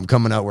weekend? I'm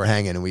coming out. We're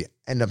hanging. And we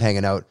end up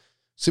hanging out.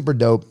 Super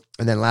dope.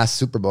 And then last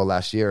Super Bowl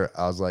last year,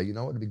 I was like, you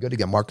know what? It'd be good to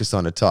get Marcus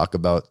on to talk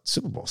about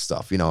Super Bowl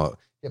stuff. You know,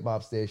 hip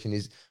hop station.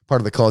 He's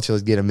part of the culture.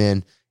 Let's get him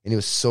in. And he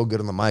was so good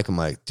on the mic. I'm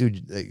like,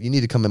 dude, you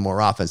need to come in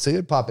more often. So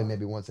he'd pop in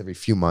maybe once every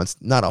few months.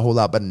 Not a whole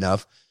lot, but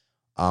enough.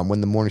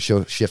 When the morning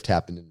show shift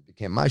happened and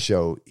became my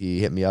show, he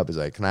hit me up. He's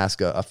like, can I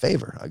ask a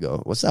favor? I go,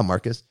 what's up,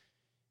 Marcus?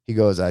 He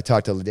goes, I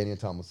talked to LaDainian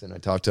Tomlinson. I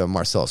talked to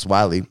Marcellus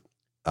Wiley.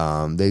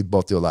 They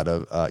both do a lot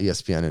of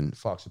ESPN and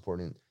Fox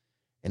reporting.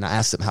 And I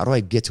asked them, how do I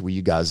get to where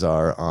you guys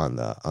are on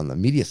the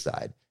media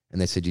side?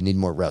 And they said, you need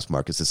more reps,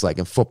 Marcus. It's like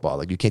in football.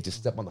 Like you can't just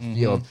step on the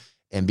field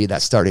and be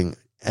that starting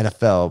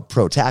NFL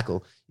pro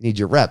tackle. You need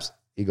your reps.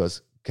 He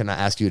goes, can I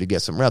ask you to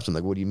get some reps? I'm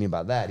like, what do you mean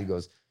by that? He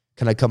goes,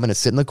 can I come in and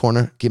sit in the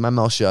corner, keep my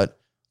mouth shut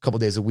a couple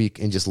days a week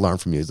and just learn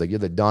from you? He's like, you're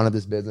the dawn of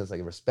this business.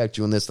 Like I respect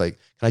you in this. Like,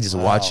 can I just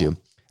watch you?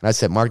 And I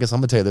said, Marcus,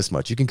 I'm going to tell you this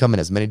much. You can come in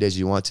as many days as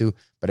you want to,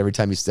 but every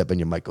time you step in,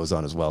 your mic goes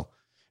on as well.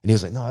 And he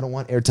was like, no, I don't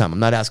want airtime. I'm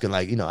not asking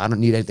like, you know, I don't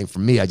need anything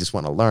from me. I just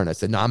want to learn. I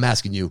said, no, I'm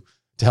asking you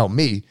to help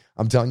me.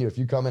 I'm telling you, if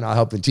you come in, I'll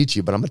help and teach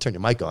you, but I'm going to turn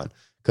your mic on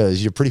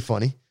because you're pretty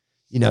funny.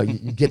 You know,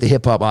 you get the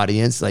hip hop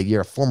audience. Like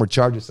you're a former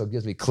Charger, so it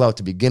gives me clout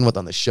to begin with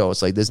on the show.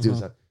 It's like this dude's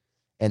not,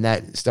 and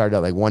that started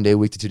out like 1 day a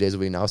week to 2 days a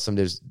week. Now some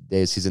days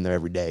he's in there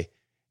every day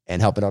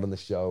and helping out on the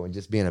show and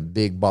just being a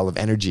big ball of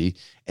energy.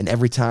 And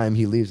every time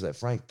he leaves, like,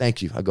 Frank,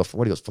 thank you. I go, for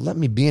what? He goes, for letting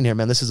me be in here,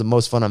 man. This is the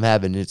most fun I'm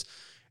having. And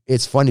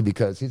it's funny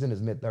because he's in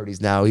his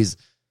mid-30s now. He's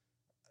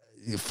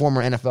a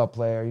former NFL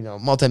player, you know,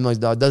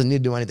 multi-million dollar, doesn't need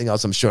to do anything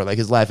else, I'm sure. Like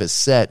his life is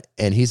set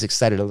and he's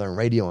excited to learn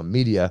radio and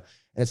media.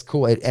 And it's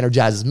cool. It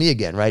energizes me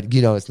again, right?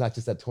 You know, it's not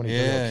just that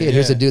 20-year-old kid.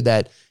 Here's a dude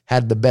that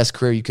had the best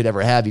career you could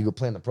ever have. You go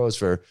play in the pros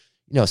for,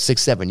 you know,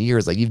 6-7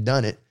 years. Like you've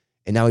done it.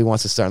 And now he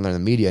wants to start learning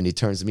the media and he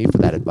turns to me for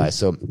that advice.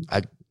 So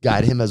I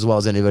guide him as well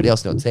as anybody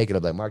else. You know, take it.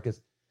 I'm like,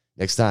 Marcus,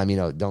 next time, you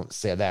know, don't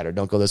say that or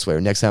don't go this way.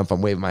 Or next time if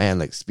I'm waving my hand,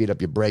 like speed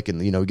up your break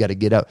and, you know, we got to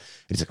get up.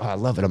 And he's like, oh, I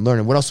love it. I'm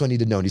learning. What else do I need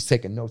to know? And he's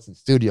taking notes in the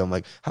studio. I'm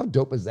like, how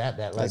dope is that?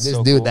 That like that's this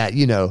so dude cool. That,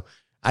 you know,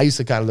 I used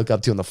to kind of look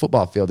up to on the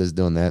football field as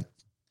doing that.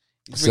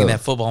 He's bringing that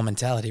football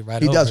mentality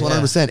right He over. does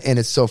 100%. And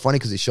it's so funny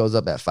because he shows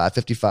up at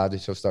 5:55. The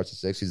show starts at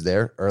 6. He's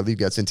there early,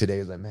 gets in today.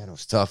 He's like, man, it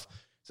was tough.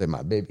 He's like,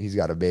 my baby, he's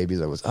got a baby. He's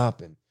like, I was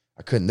up and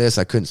I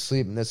couldn't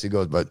sleep. And this, he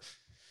goes, but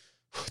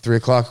 3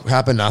 o'clock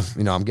happened.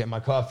 I'm getting my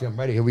coffee. I'm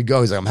ready. Here we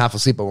go. He's like, I'm half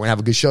asleep, but we're gonna have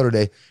a good show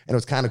today. And it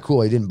was kind of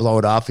cool. He didn't blow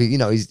it off.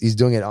 He's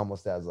doing it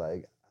almost as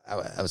like,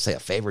 I would say a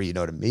favor,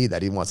 to me,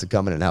 that he wants to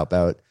come in and help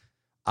out.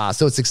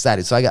 So it's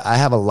exciting. So I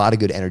have a lot of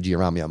good energy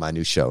around me on my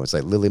new show. It's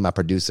like Lily, my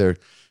producer,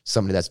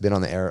 somebody that's been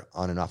on the air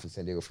on and off in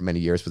San Diego for many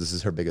years, but this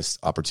is her biggest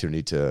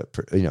opportunity to,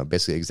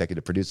 basically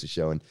executive produce the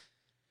show. And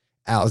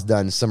Al's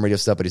done some radio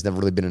stuff, but he's never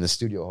really been in a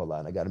studio a whole lot.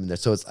 And I got him in there.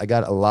 So I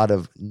got a lot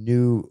of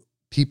new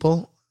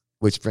people,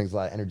 which brings a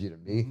lot of energy to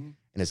me. Mm-hmm.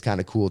 And it's kind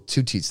of cool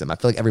to teach them. I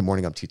feel like every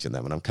morning I'm teaching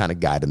them and I'm kind of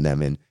guiding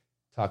them and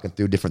talking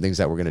through different things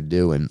that we're going to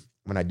do. And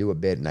when I do a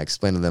bit and I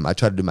explain to them, I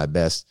try to do my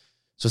best.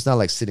 So it's not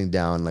like sitting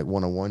down like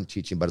one-on-one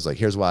teaching, but it's like,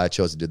 here's why I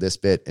chose to do this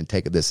bit and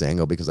take it this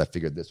angle because I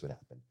figured this would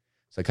happen.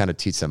 So I kind of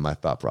teach them my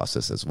thought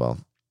process as well.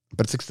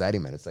 But it's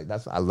exciting, man. It's like,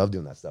 I love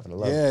doing that stuff. And I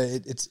love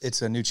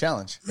it's a new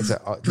challenge. It's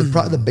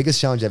probably the biggest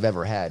challenge I've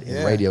ever had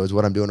in radio is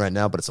what I'm doing right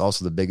now, but it's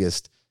also the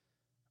biggest,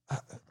 I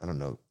don't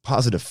know,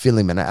 positive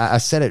feeling, man. I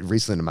said it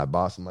recently to my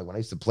boss. I'm like, when I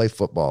used to play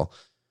football,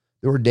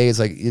 there were days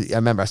like,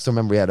 I still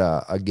remember we had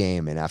a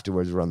game and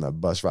afterwards we're on the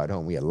bus ride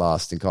home. We had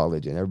lost in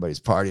college and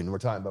everybody's partying. And we're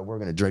talking about, we're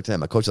going to drink tonight.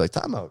 My coach was like,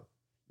 time out.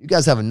 You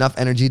guys have enough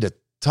energy to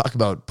talk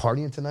about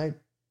partying tonight?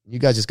 You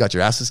guys just got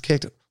your asses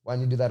kicked. Why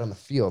didn't you do that on the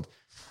field?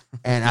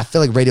 And I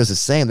feel like radio's the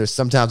same. There's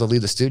sometimes I'll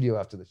leave the studio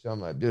after the show.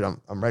 I'm like, dude,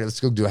 I'm ready. Let's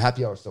go do a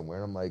happy hour somewhere.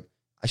 And I'm like,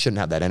 I shouldn't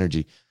have that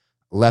energy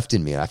left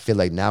in me. And I feel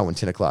like now when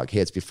 10 o'clock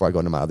hits, before I go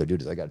into my other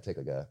duties, I got to take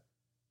like a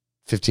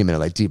 15-minute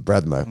like deep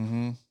breath.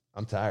 I'm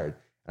tired.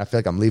 And I feel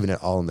like I'm leaving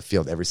it all in the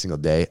field every single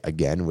day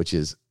again, which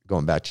is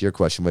going back to your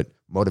question. What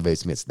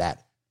motivates me, it's that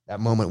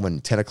moment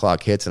when 10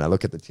 o'clock hits and I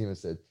look at the team and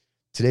said,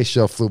 today's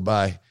show flew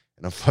by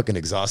and I'm fucking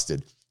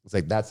exhausted. It's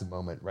like, that's the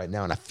moment right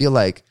now. And I feel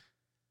like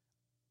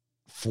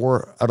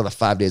 4 out of the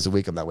 5 days a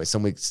week I'm that way.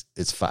 Some weeks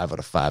it's 5 out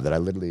of 5 that I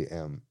literally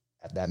am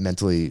at that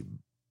mentally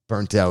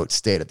burnt out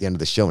state at the end of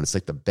the show. And it's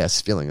like the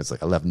best feeling. It's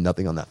like I left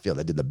nothing on that field.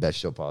 I did the best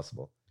show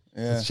possible.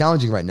 Yeah. It's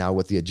challenging right now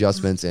with the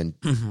adjustments and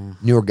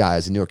newer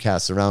guys and newer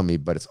casts around me,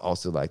 but it's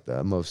also like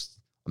the most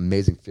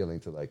amazing feeling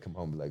to like come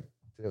home and be like,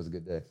 today was a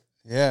good day.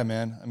 Yeah,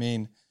 man. I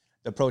mean,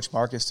 the approach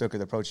Marcus took or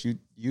the approach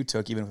you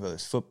took, even if it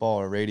was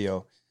football or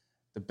radio,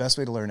 the best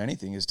way to learn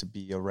anything is to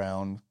be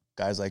around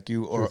guys like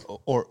you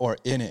or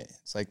in it.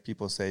 It's like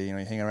people say, you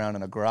hang around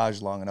in a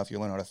garage long enough, you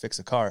learn how to fix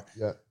a car.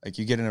 Yeah. Like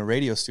you get in a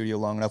radio studio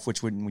long enough,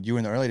 which when you were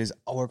in the early days,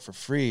 I'll work for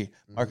free.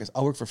 Marcus,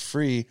 I'll work for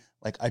free.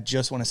 Like I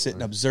just want to sit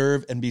and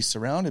observe and be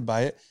surrounded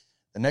by it.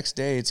 The next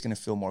day it's going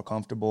to feel more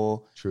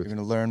comfortable. You're going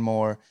to learn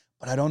more.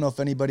 But I don't know if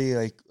anybody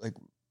like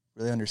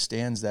really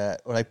understands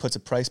that or like puts a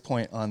price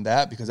point on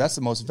that because that's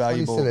the most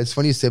valuable. It's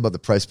funny you say about the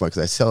price point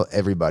because I tell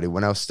everybody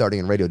when I was starting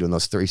in radio doing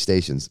those 3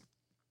 stations,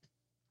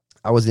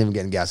 I wasn't even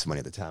getting gas money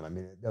at the time. I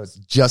mean, that was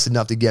just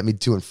enough to get me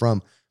to and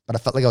from, but I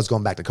felt like I was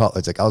going back to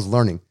college. Like I was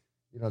learning,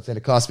 you know what I'm saying?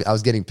 It cost me, I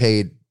was getting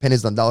paid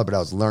pennies on the dollar, but I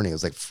was learning. It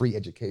was like free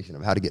education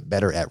of how to get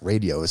better at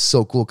radio. It was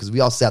so cool because we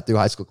all sat through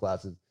high school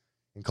classes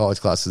and college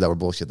classes that were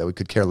bullshit that we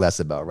could care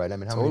less about, right? I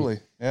mean, how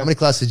many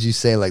classes did you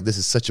say like, this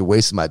is such a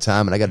waste of my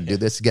time and I got to do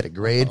this to get a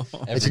grade?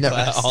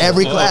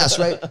 Every class,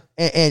 right?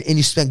 And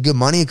you spent good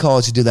money in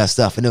college to do that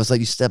stuff. And it was like,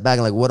 you step back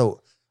and like,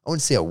 I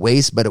wouldn't say a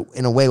waste, but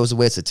in a way it was a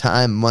waste of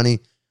time,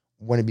 money.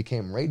 When it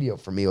became radio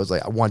for me, it was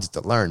like I wanted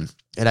to learn.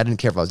 And I didn't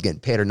care if I was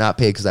getting paid or not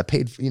paid because I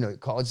paid for,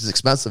 college is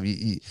expensive.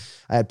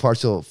 I had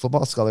partial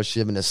football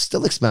scholarship and it's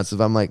still expensive.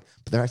 I'm like,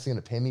 but they're actually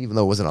going to pay me even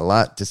though it wasn't a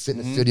lot to sit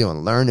in the studio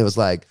and learn. It was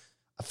like,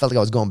 I felt like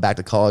I was going back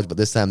to college, but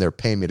this time they were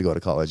paying me to go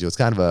to college. It was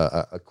kind of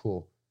a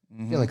cool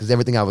feeling because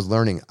everything I was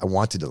learning, I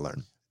wanted to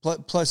learn.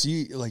 Plus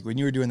you, like when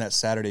you were doing that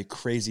Saturday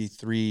crazy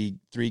three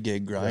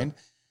gig grind,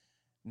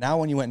 now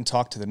when you went and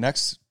talked to the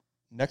next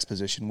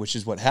position, which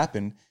is what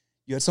happened,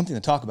 you had something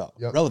to talk about,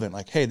 relevant.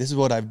 Like, hey, this is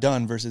what I've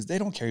done versus they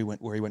don't care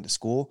where you went to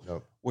school,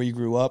 where you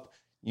grew up,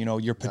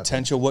 your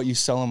potential, what you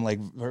sell them.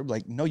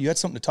 Like, no, you had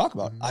something to talk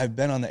about. I've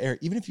been on the air,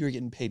 even if you were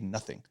getting paid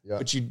nothing,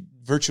 but you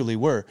virtually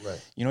were,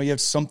 you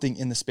have something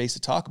in the space to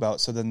talk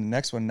about. So then the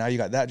next one, now you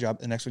got that job.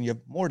 The next one, you have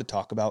more to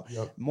talk about,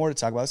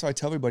 That's why I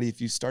tell everybody,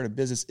 if you start a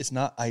business, it's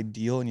not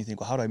ideal. And you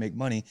think, well, how do I make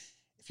money?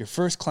 If your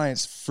first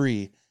client's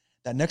free,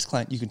 that next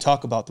client, you can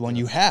talk about the one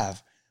you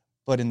have.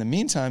 But in the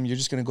meantime, you're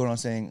just going to go around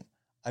saying,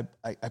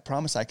 I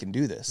promise I can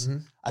do this.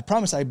 I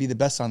promise I'd be the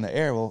best on the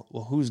air.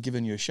 Well, who's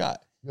giving you a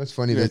shot? It's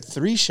funny. You had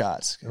 3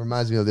 shots. It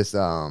reminds me of this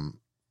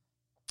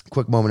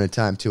quick moment in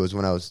time, too, is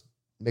when I was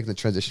making the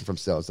transition from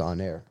sales to on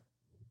air.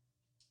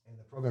 And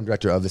the program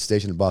director of the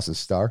station, the Boston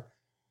Star,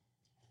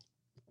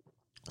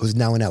 was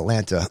now in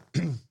Atlanta.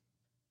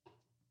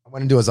 I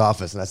went into his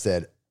office and I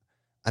said,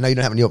 I know you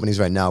don't have any openings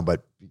right now,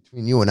 but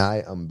between you and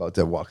I, I'm about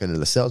to walk into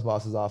the sales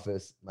boss's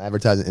office, my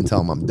advertising, and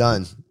tell him I'm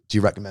done. Do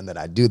you recommend that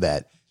I do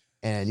that?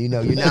 And, you're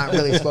not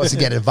really supposed to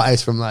get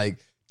advice from, like,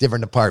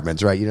 different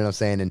departments, right? You know what I'm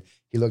saying? And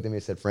he looked at me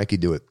and said, Frankie,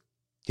 do it.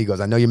 He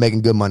goes, I know you're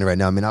making good money right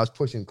now. I mean, I was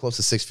pushing close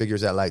to 6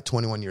 figures at like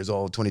 21 years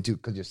old, 22,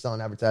 because you're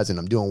selling advertising.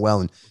 I'm doing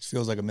well. And It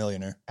feels like a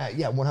millionaire.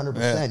 yeah,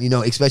 100%. You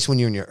know, especially when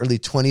you're in your early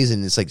 20s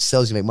and it's like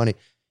sales, you make money.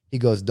 He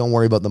goes, don't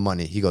worry about the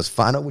money. He goes,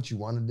 find out what you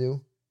want to do.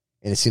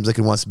 And it seems like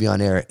it wants to be on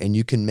air, and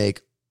you can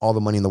make all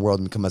the money in the world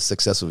and become as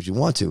successful as you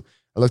want to.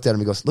 I looked at him.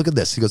 He goes, look at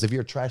this. He goes, if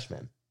you're a trash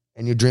man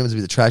and your dream is to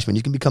be the trash man,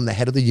 you can become the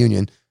head of the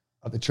union,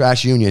 of the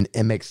trash union,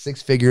 and make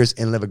 6 figures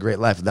and live a great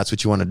life if that's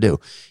what you want to do.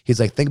 He's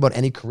like, think about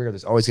any career.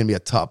 There's always going to be a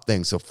top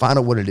thing. So find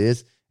out what it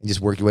is and just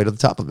work your way to the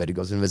top of it. He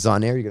goes, if it's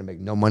on air, you're going to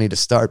make no money to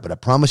start, but I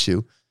promise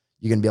you,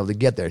 you're going to be able to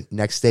get there.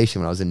 Next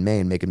station, when I was in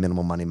Maine making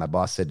minimal money, my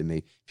boss said to me,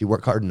 if you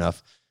work hard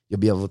enough, you'll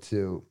be able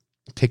to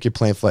pick your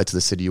plane flight to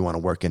the city you want to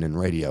work in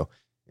radio.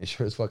 And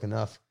sure as fuck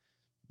enough,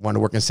 wanted to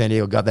work in San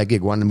Diego, got that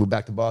gig. Wanted to move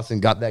back to Boston,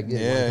 got that gig.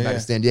 Wanted to come back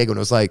to San Diego. And it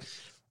was like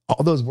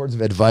all those words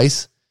of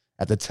advice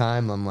at the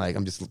time.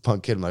 I'm just a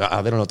punk kid. I'm like,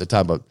 they don't know what they're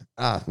talking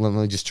about. Let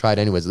me just try it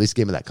anyways. At least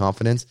gave me that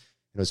confidence.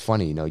 It was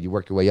funny. You know, you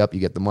work your way up,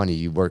 you get the money.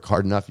 You work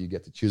hard enough, you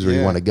get to choose where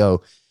you want to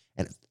go.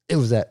 And it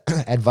was that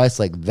advice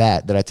like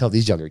that I tell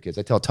these younger kids.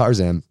 I tell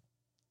Tarzan,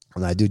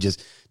 and I do,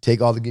 just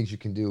take all the gigs you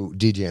can do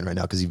DJing right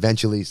now, because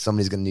eventually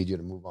somebody's going to need you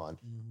to move on,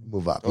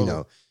 move up, you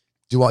know.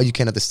 Do all you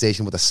can at the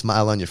station with a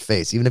smile on your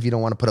face. Even if you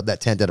don't want to put up that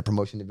tent at a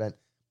promotion event,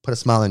 put a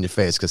smile on your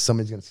face, because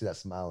somebody's going to see that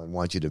smile and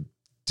want you to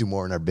do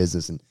more in our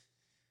business. And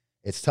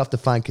it's tough to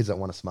find kids that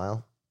want to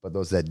smile, but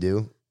those that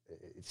do,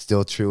 it's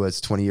still true as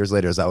 20 years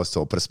later, as I was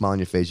told, put a smile on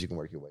your face, you can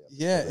work your way up.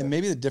 Yeah, and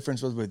maybe the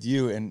difference was with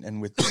you and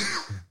with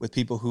with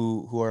people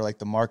who are like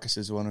the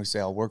Marcuses, the one who say,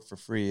 I'll work for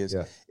free, is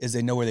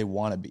they know where they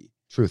want to be.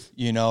 Truth.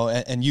 You know,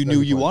 and you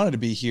knew you wanted to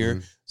be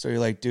here. So you're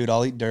like, dude,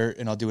 I'll eat dirt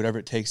and I'll do whatever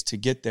it takes to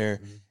get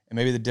there. And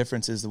maybe the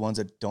difference is the ones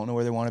that don't know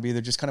where they want to be,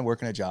 they're just kind of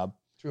working a job.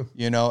 True.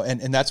 You know,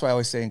 and that's why I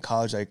always say in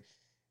college, like,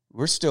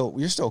 you're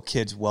still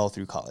kids well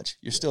through college.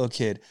 You're still a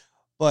kid.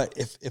 But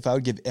if I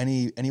would give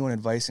anyone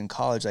advice in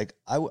college, like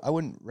I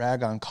wouldn't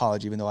rag on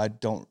college, even though I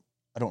don't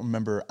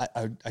remember.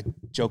 I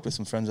joked with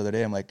some friends the other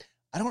day. I'm like,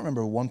 I don't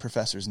remember one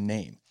professor's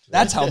name.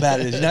 That's how bad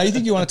it is. Now you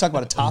think you want to talk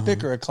about a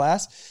topic or a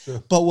class,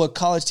 but what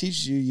college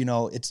teaches you, you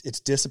know, it's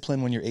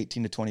discipline when you're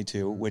 18 to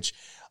 22, which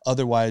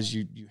otherwise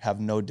you have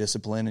no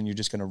discipline and you're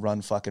just going to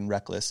run fucking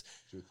reckless.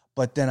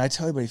 But then I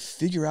tell everybody,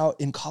 figure out,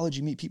 in college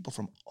you meet people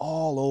from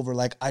all over.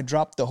 Like I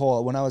dropped the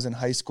whole, when I was in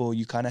high school,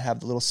 you kind of have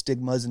the little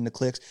stigmas and the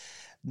cliques.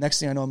 Next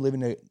thing I know, I'm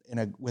living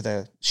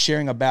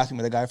sharing a bathroom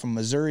with a guy from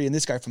Missouri and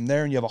this guy from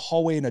there, and you have a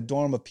hallway and a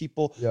dorm of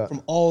people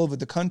from all over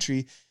the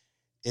country.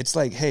 It's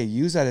like, hey,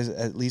 use that as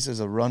at least as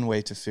a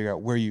runway to figure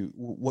out what you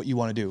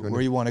want to do,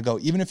 where you want to go.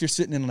 Even if you're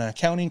sitting in an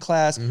accounting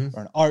class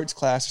or an arts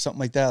class or something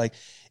like that, like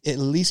it at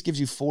least gives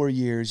you 4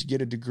 years, you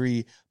get a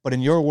degree. But in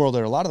your world,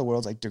 or a lot of the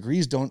worlds, like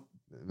degrees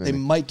they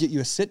might get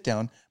you a sit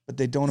down, but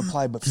they don't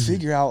apply. But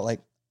figure out, like,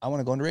 I want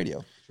to go into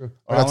radio. Or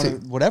I want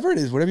to, whatever it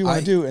is, whatever you want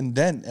to do, and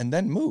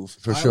then move.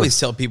 For sure. I always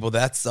tell people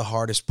that's the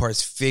hardest part,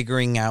 is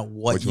figuring out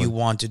what you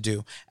want to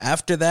do.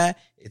 After that,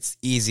 it's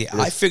easy.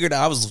 I figured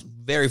I was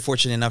very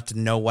fortunate enough to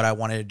know what I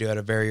wanted to do at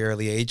a very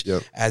early age,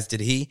 as did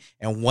he.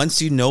 And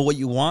once you know what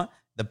you want,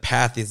 the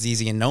path is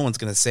easy, and no one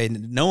can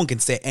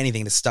say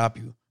anything to stop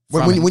you.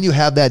 When you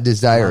have that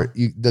desire,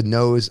 the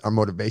no's are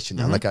motivation.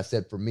 Now, like I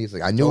said, for me, it's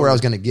like I knew where I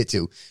was going to get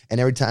to, and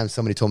every time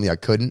somebody told me I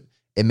couldn't,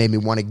 it made me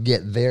want to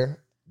get there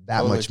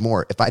that much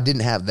more. If I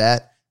didn't have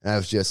that, and I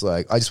was just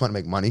like, I just want to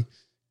make money,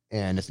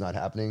 and it's not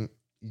happening,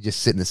 you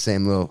just sit in the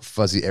same little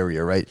fuzzy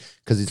area, right?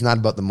 Because it's not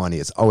about the money.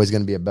 It's always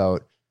going to be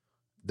about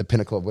the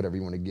pinnacle of whatever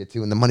you want to get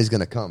to, and the money's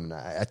going to come. And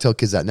I tell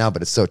kids that now,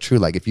 but it's so true.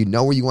 Like, if you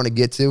know where you want to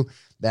get to,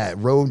 that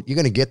road, you're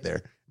going to get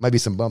there. Might be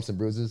some bumps and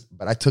bruises,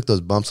 but I took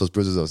those bumps, those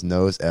bruises, those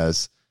no's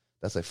as,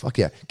 that's like, fuck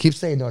yeah. Keep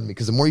saying no to me,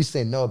 because the more you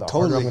say no, the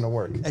harder I'm going to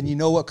work. And you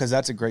know what? Because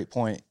that's a great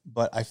point,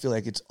 but I feel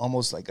like it's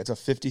almost like it's a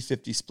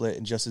 50-50 split,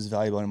 and just as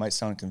valuable, and it might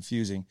sound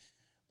confusing,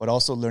 but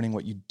also learning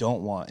what you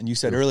don't want. And you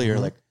said earlier,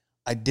 like,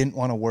 I didn't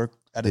want to work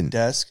at a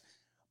desk,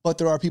 but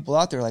there are people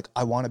out there like,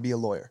 I want to be a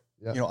lawyer.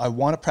 You know, I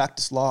want to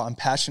practice law. I'm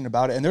passionate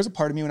about it. And there's a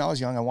part of me when I was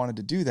young, I wanted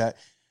to do that.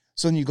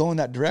 So then you go in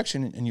that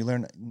direction and you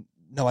learn,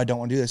 no, I don't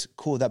want to do this.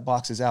 Cool, that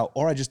box is out.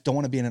 Or I just don't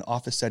want to be in an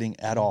office setting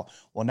at all.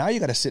 Well, now you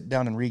got to sit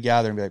down and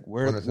regather and be like,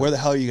 where the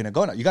hell are you going to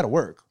go now? You got to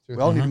work. We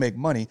all need to make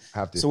money.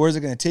 So where's it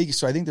going to take you?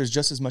 So I think there's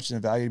just as much in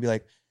the value to be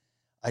like,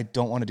 I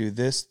don't want to do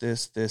this,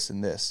 this, this,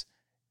 and this.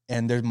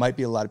 And there might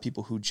be a lot of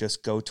people who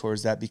just go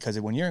towards that, because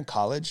when you're in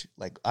college,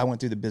 like I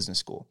went through the business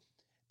school,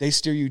 they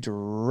steer you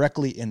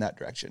directly in that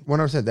direction.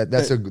 100%.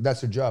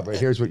 That's their job, right?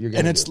 Here's what you're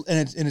going to do.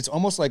 And it's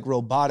almost like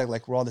robotic,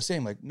 like we're all the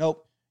same. Like,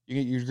 nope, you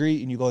get your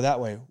degree and you go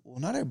that way. Well,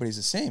 not everybody's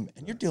the same.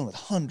 And you're dealing with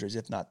hundreds,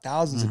 if not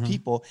thousands of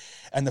people.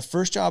 And the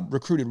first job,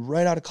 recruited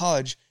right out of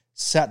college,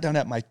 sat down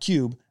at my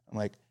cube. I'm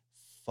like,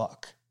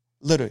 fuck.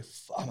 Literally,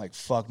 I'm like,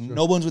 fuck. Sure.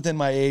 No one's within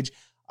my age.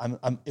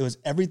 It was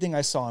everything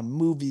I saw in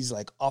movies,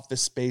 like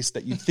Office Space,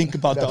 that you think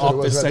about the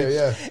office.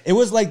 It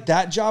was like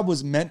that job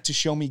was meant to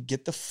show me,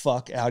 get the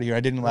fuck out of here. I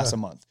didn't last a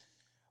month.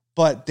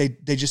 But they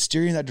just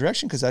steer you in that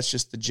direction because that's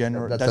just the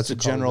general. That's the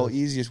general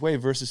easiest way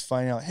versus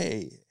finding out.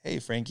 Hey,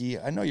 Frankie,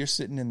 I know you're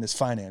sitting in this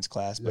finance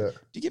class, but do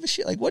you give a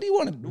shit? Like, what do you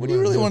want to? What do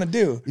you really want to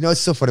do? You know, it's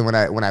so funny when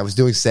I was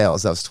doing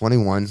sales. I was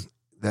 21.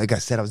 Like I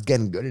said, I was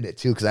getting good at it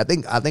too because I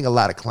think a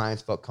lot of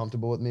clients felt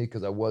comfortable with me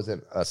because I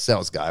wasn't a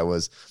sales guy. I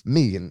was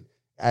me, and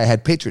I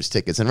had Patriots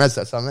tickets and rest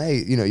of that. So I'm like,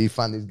 hey, you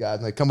find these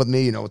guys, like, come with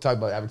me, we'll talk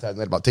about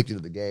advertising, about take you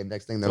to the game.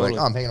 Next thing they're like,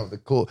 oh, I'm hanging out with the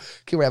cool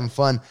kid, we're having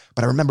fun.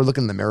 But I remember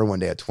looking in the mirror one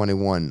day at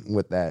 21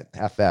 with that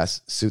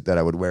half-ass suit that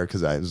I would wear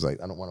because I was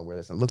like, I don't want to wear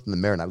this. And I looked in the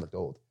mirror and I looked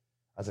old.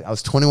 I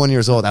was 21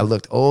 years old. I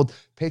looked old.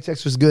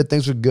 Paychecks was good.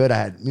 Things were good. I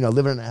had,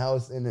 living in a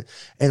house and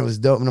it was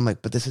dope. And I'm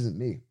like, but this isn't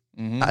me.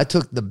 Mm-hmm. I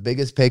took the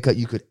biggest pay cut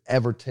you could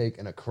ever take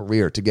in a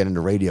career to get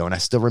into radio. And I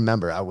still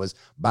remember I was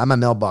by my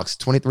mailbox,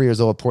 23 years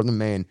old, Portland,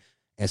 Maine.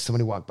 And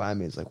somebody walked by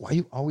me. It's like, why are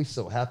you always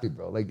so happy,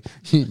 bro? Like,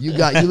 you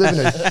live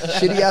in a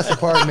shitty ass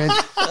apartment.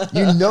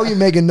 You're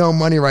making no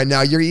money right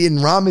now. You're eating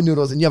ramen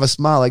noodles and you have a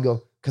smile. I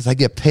go, because I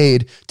get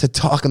paid to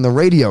talk on the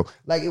radio.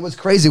 Like, it was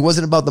crazy. It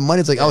wasn't about the money.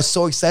 It's like, I was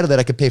so excited that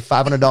I could pay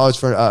 $500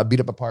 for a beat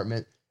up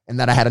apartment and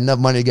that I had enough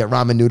money to get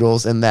ramen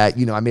noodles and that,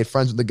 I made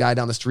friends with the guy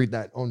down the street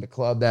that owned a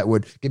club that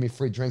would give me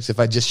free drinks if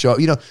I just show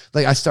up.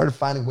 Like, I started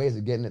finding ways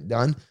of getting it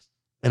done.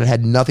 And it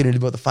had nothing to do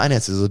with the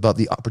finances. It was about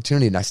the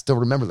opportunity. And I still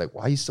remember, like,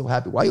 why are you so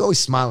happy? Why are you always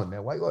smiling, man?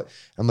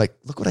 I'm like,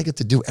 look what I get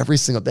to do every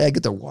single day. I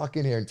get to walk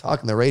in here and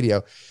talk on the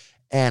radio.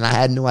 And I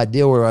had no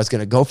idea where I was going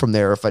to go from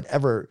there, or if I'd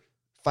ever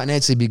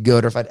financially be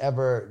good, or if I'd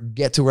ever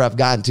get to where I've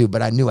gotten to.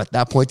 But I knew at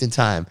that point in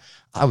time,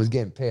 I was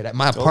getting paid. At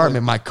my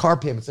apartment, my car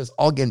payment says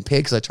all getting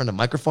paid because I turned the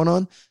microphone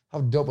on. How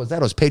dope was that?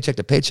 It was paycheck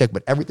to paycheck,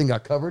 but everything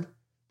got covered.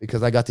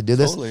 Because I got to do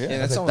this. Totally, yeah.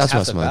 And that's almost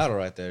half the battle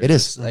right there. It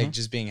is. Like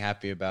just being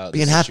happy about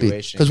being the happy.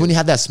 situation. Because when you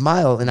have that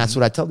smile, and that's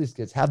what I tell these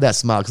kids, have that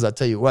smile. Because I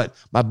tell you what,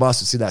 my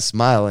boss would see that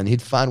smile and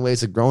he'd find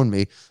ways of growing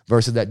me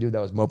versus that dude that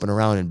was moping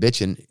around and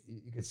bitching.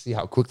 You could see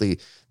how quickly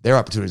their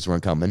opportunities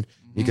weren't coming.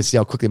 You could see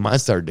how quickly mine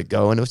started to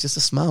go. And it was just a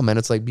smile, man.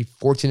 It's like, be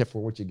fortunate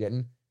for what you're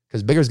getting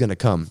because bigger is going to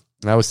come.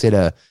 And I always say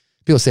to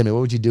people, say to me,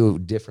 what would you do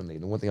differently?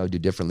 And the one thing I would do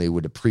differently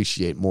would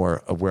appreciate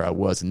more of where I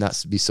was and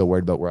not be so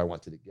worried about where I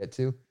wanted to get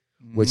to,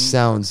 which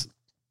sounds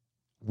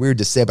weird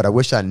to say, but I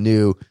wish I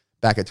knew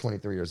back at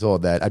 23 years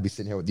old that I'd be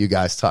sitting here with you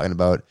guys talking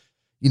about,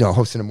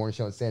 hosting a morning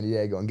show in San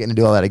Diego and getting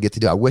to do all that I get to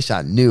do. I wish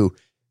I knew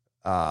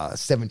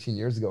 17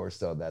 years ago or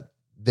so that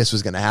this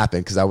was going to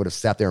happen because I would have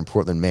sat there in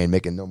Portland, Maine,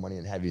 making no money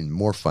and having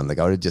more fun. Like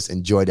I would have just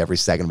enjoyed every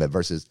second of it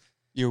versus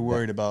you're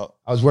worried about.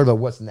 I was worried about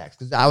what's next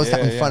because I was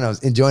having fun. I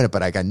was enjoying it,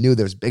 but like I knew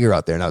there was bigger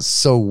out there and I was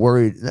so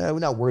worried.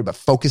 Not worried, but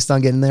focused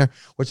on getting there,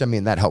 which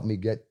that helped me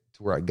get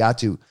to where I got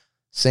to.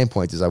 Same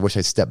point is I wish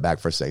I stepped back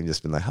for a second and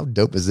just been like, how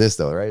dope is this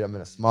though, right? I'm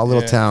in a small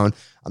little town.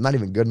 I'm not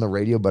even good on the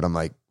radio, but I'm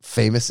like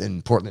famous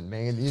in Portland,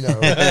 Maine,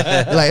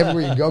 like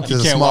everywhere you go. You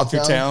can't walk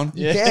through town.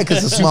 You can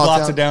because it's a small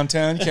blocks town. of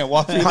downtown. You can't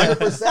walk through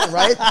 100%,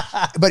 right?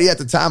 But at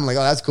the time, I'm like,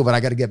 oh, that's cool, but I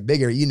got to get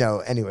bigger,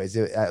 Anyways,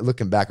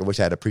 looking back, I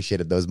wish I had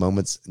appreciated those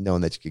moments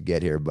knowing that you could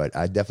get here, but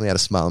I definitely had a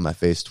smile on my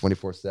face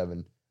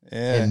 24/7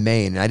 in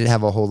Maine. And I didn't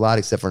have a whole lot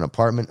except for an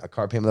apartment, a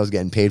car payment that I was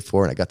getting paid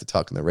for, and I got to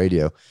talk on the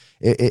radio.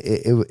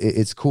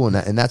 It's cool,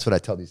 and that's what I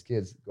tell these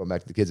kids. Going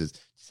back to the kids is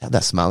just have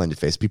that smile on your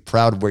face. Be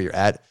proud of where you're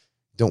at.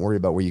 Don't worry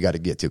about where you got to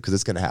get to because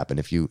it's going to happen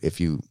if you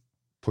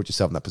put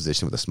yourself in that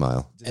position with a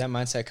smile. Did that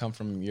mindset come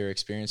from your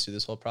experience through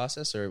this whole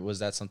process, or was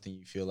that something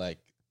you feel like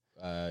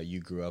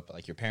you grew up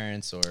like your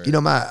parents or?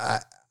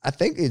 I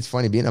think it's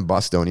funny being a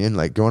Bostonian,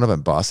 like growing up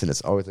in Boston,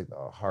 it's always like the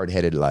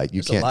hard-headed, like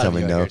you can't tell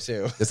me no.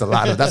 There's a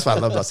lot of, that's why I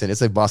love Boston.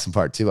 It's like Boston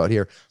part 2 out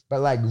here.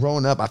 But like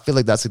growing up, I feel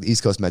like that's like the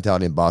East Coast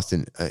mentality in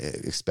Boston,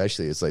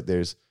 especially. It's like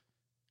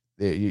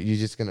you're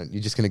just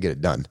gonna get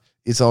it done.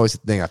 It's always the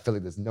thing. I feel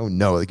like there's no,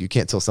 like you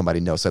can't tell somebody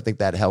no. So I think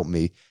that helped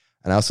me.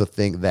 And I also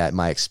think that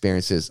my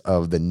experiences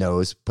of the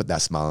no's put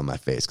that smile on my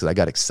face because I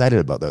got excited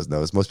about those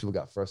no's. Most people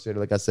got frustrated,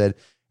 like I said.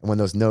 And when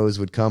those no's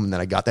would come, and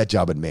then I got that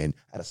job in Maine,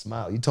 I had a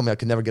smile. You told me I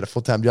could never get a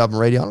full-time job in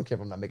radio. I don't care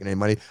if I'm not making any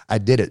money. I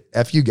did it.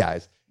 F you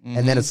guys. Mm-hmm.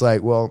 And then it's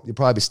like, well, you'll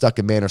probably be stuck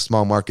in Maine or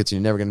small markets and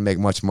you're never going to make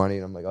much money.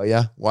 And I'm like, oh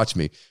yeah, watch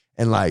me.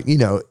 And like,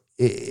 the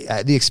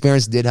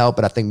experience did help.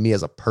 But I think me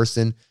as a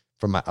person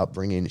from my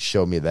upbringing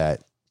showed me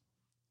that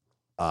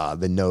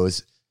the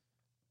no's,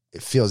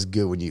 it feels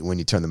good when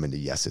you turn them into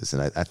yeses.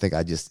 And I think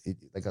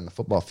like on the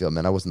football field,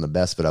 man, I wasn't the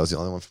best, but I was the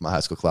only one from my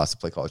high school class to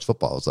play college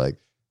football. I was like,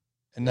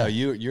 and no,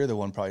 you're the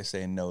one probably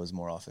saying no's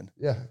more often.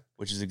 Yeah.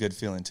 Which is a good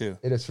feeling too.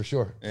 It is for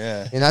sure.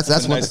 Yeah. And that's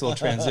a nice little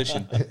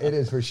transition. It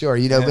is for sure.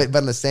 But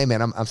I'm the same,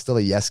 man. I'm still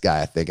a yes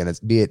guy, I think. And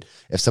it's be it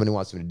if somebody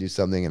wants me to do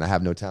something and I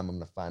have no time, I'm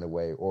gonna find a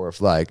way. Or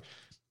if like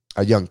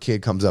a young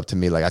kid comes up to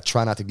me, like I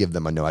try not to give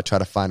them a no. I try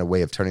to find a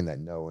way of turning that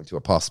no into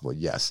a possible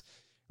yes.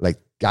 Like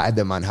guide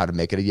them on how to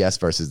make it a yes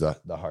versus the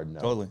hard no.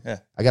 Totally. Yeah.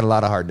 I got a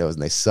lot of hard no's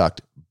and they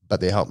sucked, but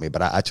they helped me.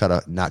 But I try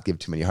to not give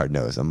too many hard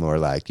no's. I'm more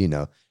like,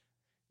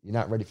 you're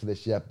not ready for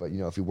this yet, but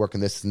if you're working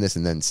this and this,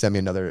 and then send me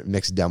another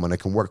mixed demo and I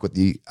can work with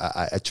you.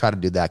 I try to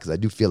do that because I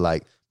do feel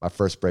like my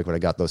first break when I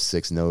got those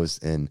 6 no's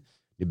in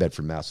New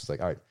Bedford, Mass was like,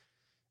 all right,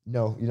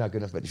 no, you're not good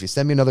enough. But if you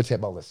send me another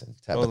tape, I'll listen.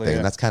 Type of thing. Yeah.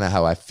 And that's kind of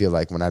how I feel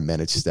like when I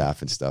manage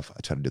staff and stuff.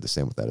 I try to do the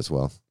same with that as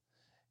well.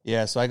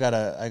 Yeah, so I got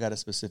a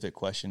specific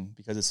question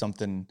because it's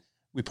something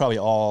we probably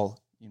all,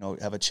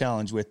 have a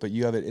challenge with, but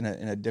you have it in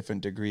a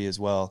different degree as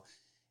well.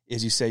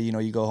 Is you say,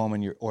 you go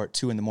home or at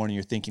 2 a.m,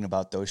 you're thinking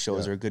about those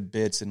shows or good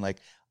bits. And like,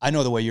 I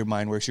know the way your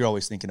mind works, you're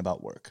always thinking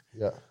about work.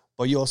 Yeah.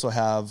 But you also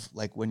have,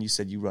 like when you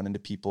said you run into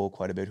people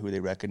quite a bit who they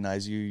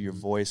recognize you, your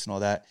voice and all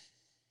that.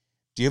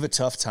 Do you have a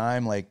tough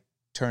time like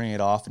turning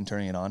it off and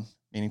turning it on?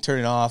 Meaning turn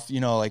it off,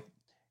 like,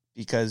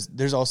 because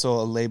there's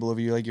also a label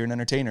over you, like you're an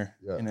entertainer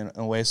in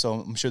a way. So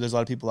I'm sure there's a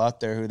lot of people out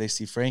there who they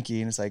see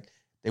Frankie and it's like,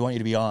 they want you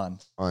to be on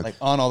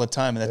all the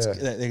time. And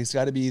it's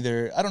got to be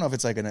either, I don't know if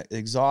it's like an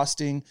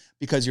exhausting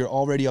because you're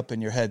already up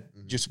in your head,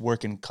 just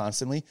working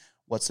constantly.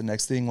 What's the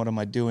next thing? What am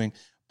I doing?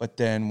 But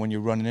then when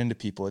you're running into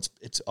people,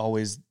 it's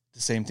always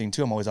the same thing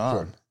too. I'm always on.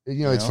 Sure.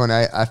 It's funny.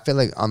 I feel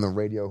like on the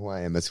radio, who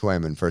I am, that's who I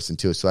am in person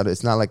too. So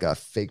it's not like a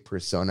fake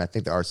persona. I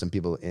think there are some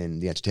people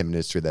in the entertainment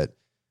industry that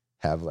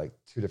have like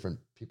two different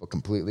people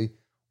completely.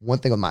 One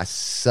thing with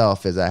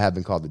myself is I have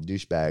been called the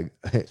douchebag,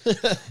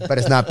 but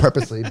it's not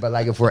purposely. But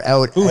like if we're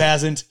out, who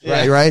hasn't?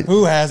 Right?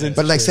 Who hasn't?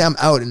 But like say I'm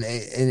out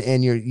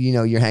and you're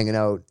you're hanging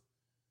out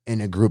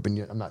in a group and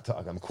I'm not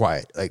talking, I'm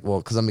quiet. Like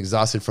because I'm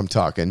exhausted from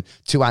talking.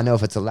 2, I know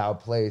if it's a loud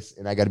place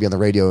and I got to be on the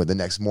radio the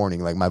next morning,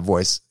 like my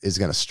voice is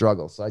gonna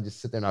struggle. So I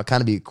just sit there and I'll kind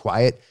of be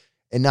quiet.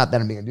 And not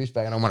that I'm being a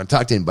douchebag. I don't want to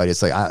talk to anybody.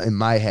 It's like in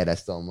my head, I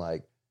still am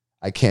like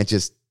I can't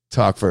just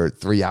talk for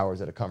 3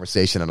 hours at a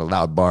conversation at a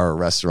loud bar or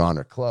restaurant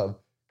or club.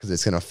 Because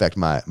it's going to affect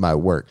my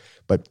work.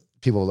 But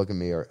people look at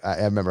me, or I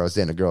remember I was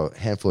dating a girl a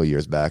handful of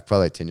years back,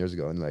 probably like 10 years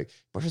ago, and like,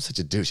 Bart's such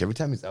a douche. Every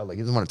time he's out, like,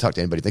 he doesn't want to talk to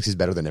anybody. He thinks he's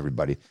better than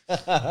everybody.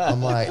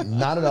 I'm like,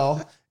 not at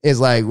all. It's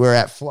like we're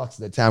at Flux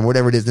at the time,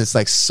 whatever it is, and it's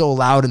like so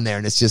loud in there,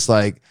 and it's just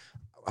like,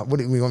 what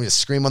do we want me to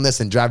scream on this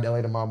and drive to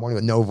LA tomorrow morning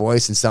with no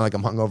voice and sound like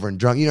I'm hungover and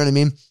drunk? You know what I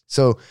mean?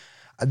 So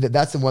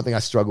that's the one thing I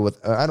struggle with.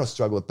 I don't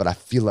struggle with, but I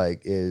feel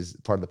like is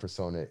part of the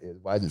persona is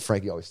why isn't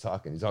Frankie always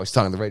talking? He's always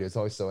talking on the radio. It's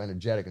always so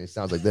energetic and he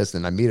sounds like this.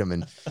 And I meet him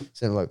and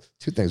saying, look,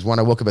 2 things. 1,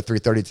 I woke up at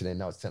 3:30 today. And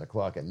now it's 10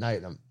 o'clock at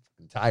night. And I'm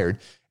tired.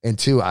 And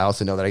 2, I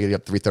also know that I get to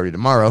get up 3:30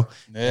 tomorrow.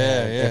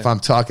 Yeah. If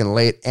I'm talking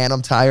late and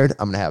I'm tired,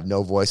 I'm going to have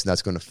no voice and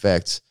that's going to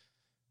affect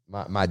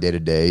my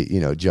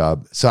day-to-day,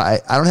 job. So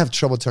I don't have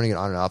trouble turning it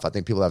on and off. I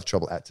think people have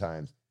trouble at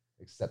times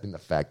accepting the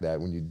fact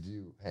that when you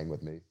do hang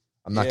with me,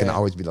 I'm not going to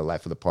always be the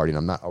life of the party, and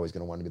I'm not always going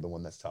to want to be the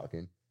one that's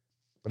talking.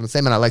 But I'm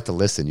saying, man, I like to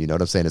listen. You know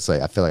what I'm saying? It's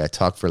like I feel like I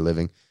talk for a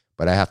living,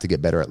 but I have to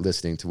get better at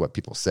listening to what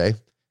people say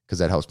because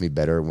that helps me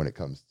better when it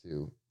comes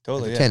to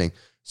entertaining.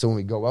 So when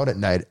we go out at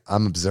night,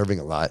 I'm observing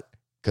a lot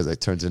because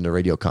it turns into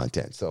radio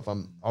content. So if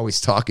I'm always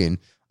talking,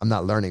 I'm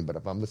not learning. But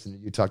if I'm listening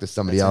to you talk to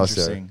somebody else,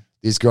 or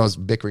these girls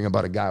bickering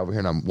about a guy over here,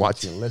 and I'm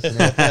watching and listening,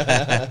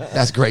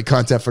 that's great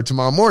content for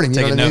tomorrow morning.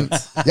 You know what I mean?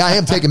 Yeah, I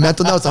am taking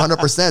mental notes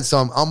 100%. So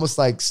I'm almost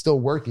like still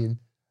working.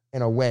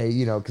 In a way,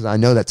 because I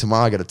know that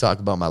tomorrow I got to talk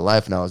about my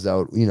life. And I was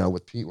out,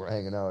 with Pete, we're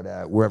hanging out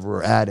at wherever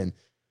we're at.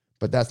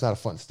 But that's not a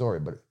fun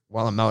story. But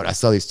while I'm out, I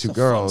saw these 2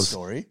 girls. Fun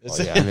story.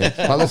 Oh, yeah, I mean,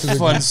 my listeners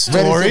fun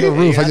story. The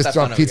roof. I just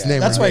dropped Pete's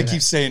name. That's why I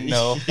keep saying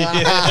no.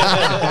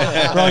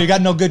 Bro, you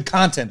got no good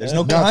content. There's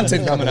no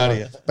content coming out of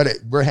you. But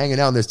we're hanging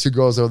out and there's 2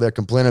 girls over there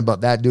complaining about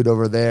that dude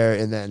over there.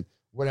 And then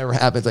whatever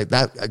happens, like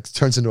that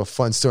turns into a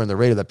fun story on the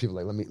radio that people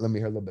are like, let me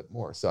hear a little bit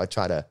more. So I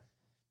try to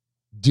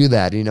do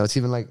that. It's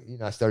even like,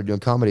 I started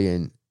doing comedy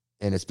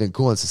and it's been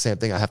cool. It's the same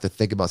thing. I have to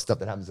think about stuff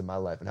that happens in my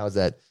life. And how is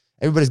that?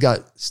 Everybody's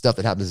got stuff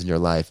that happens in your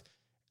life,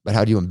 but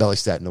how do you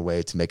embellish that in a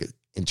way to make it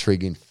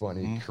intriguing,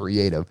 funny,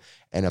 creative?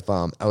 And if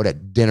I'm out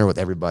at dinner with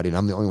everybody and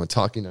I'm the only one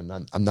talking and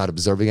I'm not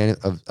absorbing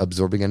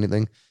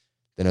anything,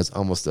 then it's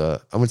almost I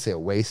wouldn't say a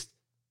waste,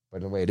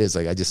 but in a way it is.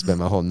 Like I just spent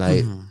my whole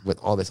night with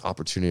all this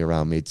opportunity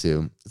around me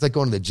too. It's like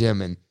going to the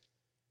gym and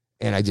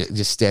I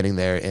just standing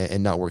there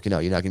and not working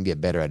out. You're not going to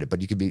get better at it,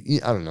 but you could be,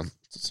 I don't know.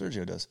 That's what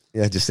Sergio does.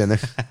 Yeah, just stand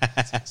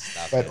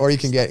there. Or you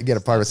can get a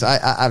part of it. So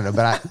I don't know,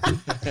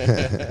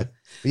 but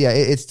yeah,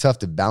 it's tough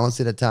to balance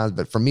it at times.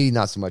 But for me,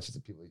 not so much as the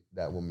people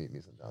that will meet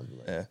me sometimes.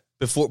 Yeah.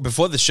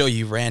 Before the show,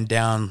 you ran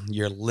down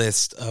your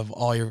list of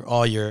all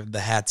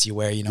the hats you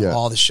wear,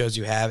 all the shows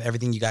you have,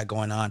 everything you got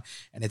going on,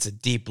 and it's a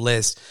deep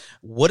list.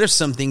 What are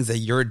some things that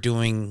you're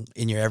doing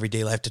in your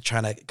everyday life to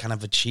try to kind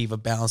of achieve a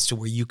balance to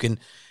where you can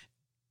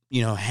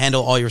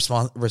handle all your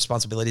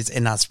responsibilities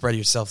and not spread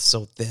yourself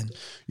so thin?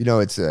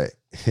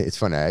 It's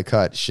funny. I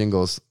caught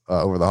shingles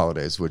over the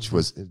holidays, which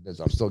was,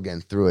 I'm still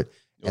getting through it.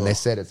 And they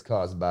said it's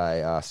caused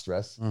by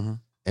stress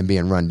and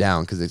being run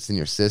down because it's in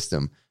your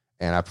system.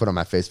 And I put on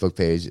my Facebook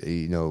page,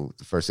 the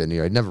first day of New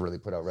Year, I never really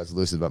put out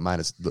resolutions, but mine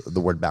is the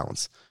word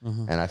balance.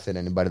 And I said,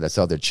 anybody that's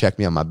out there, check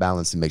me on my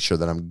balance and make sure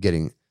that I'm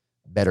getting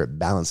better at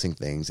balancing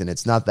things. And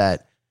it's not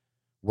that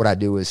what I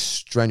do is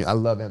strenuous. I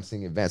love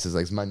emceeing events. It's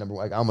like it's my number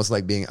one. I almost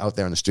like being out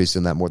there on the streets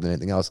doing that more than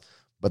anything else.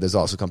 But there's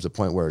also comes a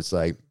point where it's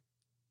like,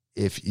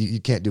 if you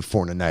can't do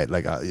 4 in a night,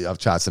 like I've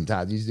tried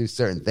sometimes, you do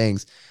certain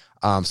things.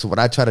 So what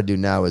I try to do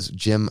now is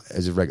gym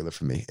is a regular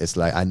for me. It's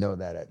like I know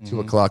that at 2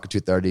 o'clock or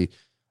 2:30,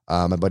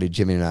 my buddy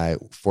Jimmy and I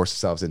force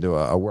ourselves into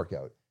a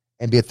workout.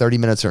 and be it 30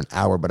 minutes or an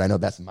hour, but I know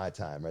that's my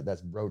time, right?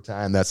 That's bro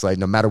time. That's like,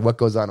 no matter what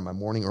goes on in my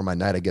morning or my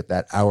night, I get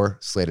that hour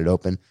slated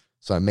open.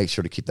 So I make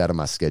sure to keep that on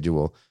my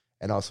schedule.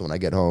 And also when I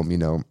get home, you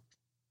know,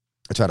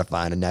 I try to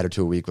find a night or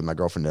two a week with my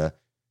girlfriend to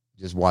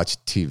just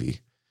watch TV,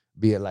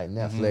 be it like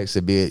Netflix,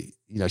 or be it,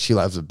 you know, she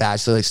loves The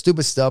Bachelor, like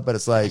stupid stuff, but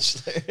it's like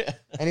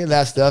any of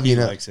that stuff, you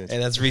know. Hey,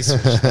 that's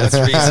research. That's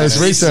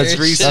research. It's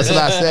research. That's what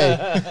I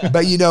say.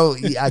 But, you know,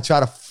 I try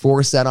to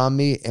force that on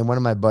me. And one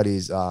of my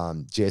buddies,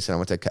 Jason, I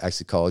went to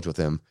actually college with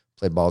him,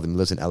 played ball with him,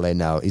 lives in LA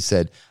now. He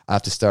said, I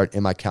have to start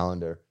in my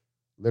calendar,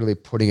 literally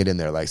putting it in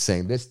there, like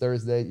saying this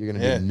Thursday, you're going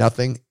to do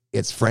nothing.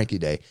 It's Frankie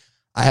Day.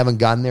 I haven't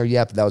gotten there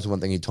yet, but that was one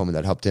thing he told me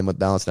that helped him with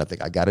balance. And I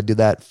think I got to do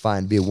that.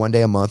 Fine. Be it one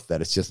day a month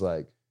that it's just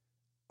like,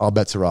 all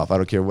bets are off. I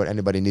don't care what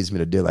anybody needs me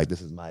to do. Like,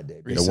 this is my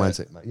day. Reset.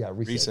 Wednesday. Yeah,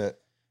 reset.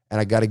 And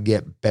I got to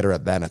get better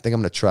at that. And I think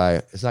I'm going to try.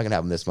 It's not going to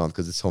happen this month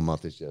because this whole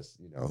month is just,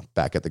 you know,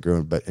 back at the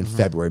groove. But in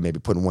February, maybe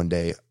putting one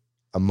day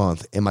a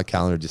month in my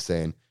calendar, just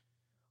saying,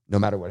 no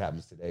matter what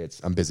happens today,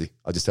 I'm busy.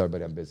 I'll just tell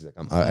everybody I'm busy.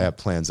 Like I have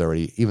plans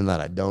already, even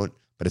that I don't,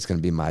 but it's going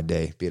to be my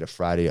day, be it a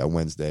Friday, a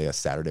Wednesday, a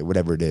Saturday,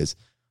 whatever it is.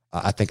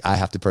 I think I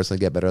have to personally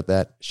get better at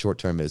that. Short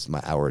term is my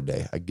hour a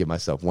day. I give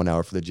myself 1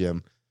 hour for the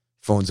gym,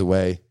 phones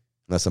away,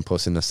 unless I'm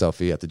posting a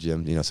selfie at the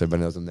gym, you know, so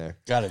everybody knows I'm there.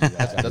 Gotta do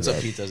that. That's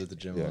what Pete does at the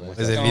gym. Yeah.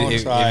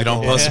 If you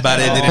don't post about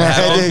it, then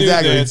Don't do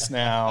Exactly. this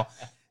now.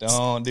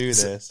 Don't do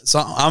this. So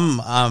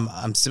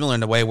I'm similar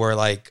in a way where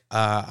like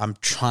I'm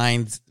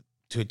trying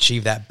to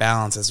achieve that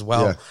balance as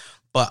well. Yeah.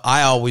 But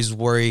I always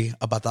worry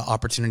about the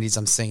opportunities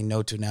I'm saying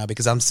no to now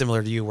because I'm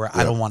similar to you where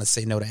I don't want to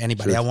say no to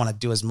anybody. Sure. I want to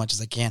do as much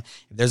as I can.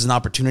 If there's an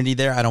opportunity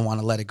there, I don't want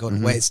to let it go to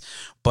waste.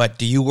 But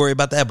do you worry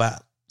about that,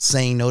 about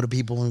saying no to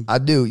people? I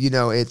do. You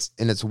know, it's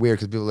weird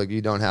because people are like,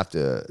 you don't have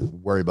to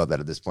worry about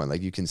that at this point.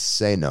 Like, you can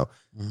say no.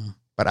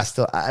 But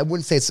I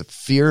wouldn't say it's a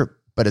fear,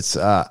 but it's,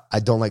 I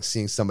don't like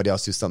seeing somebody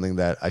else do something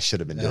that I should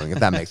have been doing, if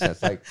that makes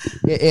sense. Like,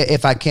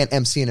 if I can't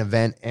MC an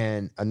event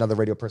and another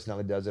radio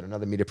personality does it,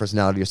 another media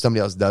personality, or somebody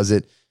else does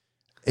it,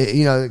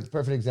 you know, the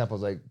perfect example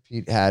is like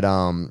Pete had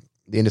the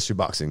industry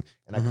boxing,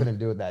 and I couldn't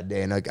do it that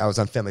day, and like I was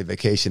on family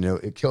vacation.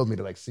 It killed me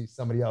to like see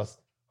somebody else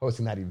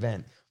hosting that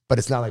event. But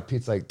it's not like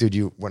Pete's like, dude,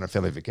 you went on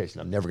family vacation.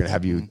 I'm never gonna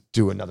have you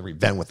do another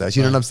event with us.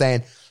 You know what I'm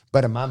saying?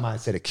 But in my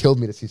mindset, it killed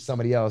me to see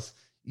somebody else.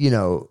 You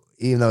know,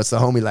 even though it's a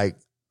homie like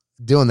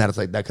doing that, it's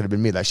like that could have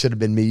been me. That should have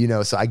been me. You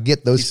know, so I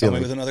get those You saw me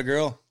feelings. with another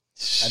girl.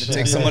 I had to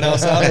take someone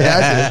else out.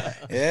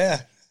 Yeah.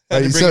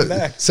 Had to bring it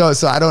back. So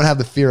I don't have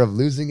the fear of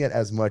losing it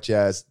as much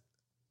as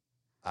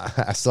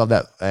I still have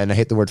that, and I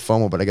hate the word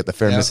FOMO, but I get the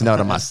fear of missing out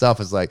on myself.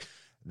 It's like,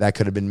 that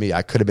could have been me.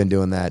 I could have been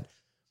doing that.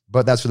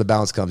 But that's where the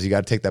balance comes. You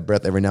got to take that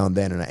breath every now and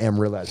then. And I am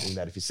realizing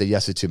that if you say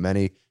yes to too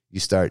many, you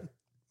start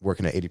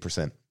working at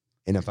 80%.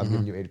 And if I'm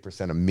giving you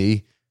 80% of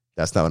me,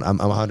 that's not, I'm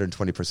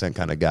 120%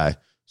 kind of guy.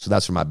 So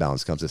that's where my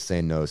balance comes, is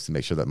saying no's to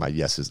make sure that my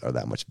yeses are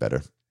that much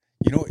better.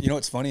 You know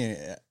what's funny?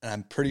 And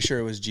I'm pretty sure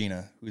it was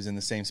Gina who's in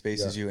the same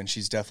space as you, and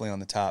she's definitely on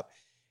the top.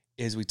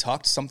 Is we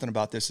talked something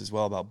about this as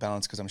well, about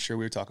balance, because I'm sure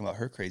we were talking about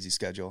her crazy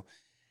schedule,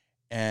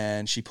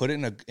 and she put it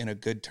in a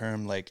good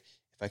term. Like,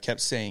 if I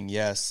kept saying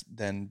yes,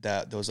 then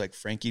those like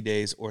Frankie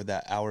days or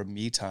that hour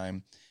me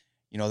time,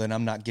 you know, then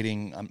I'm not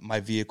getting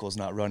my vehicle's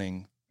not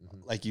running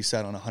like you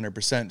said on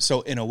 100%.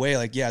 So in a way,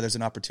 like, yeah, there's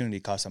an opportunity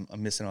cost. I'm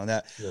missing on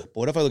that. Yeah. But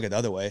what if I look at the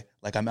other way?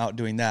 Like, I'm out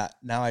doing that.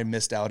 Now I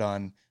missed out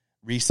on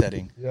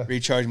resetting,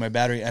 recharging my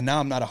battery, and now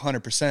I'm not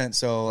 100%.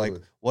 So like,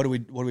 what are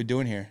we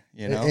doing here?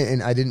 You know?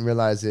 And I didn't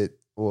realize it.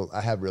 Well,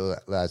 I have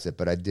realized it,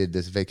 but I did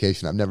this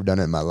vacation. I've never done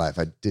it in my life.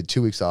 I did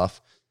 2 weeks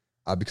off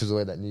because of the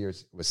way that New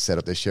Year's was set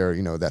up this year,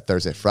 you know, that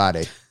Thursday,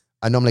 Friday.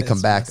 I normally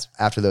come back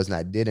after those, and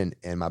I didn't.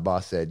 And my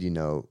boss said, you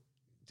know,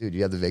 dude,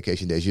 you have the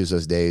vacation days, use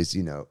those days,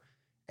 you know.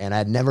 And I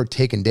had never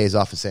taken days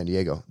off in San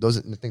Diego. Those,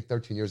 I think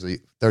 13 years,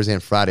 Thursday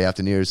and Friday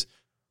after New Year's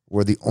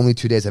were the only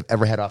 2 days I've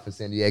ever had off in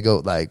San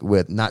Diego, like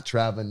with not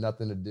traveling,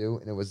 nothing to do.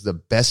 And it was the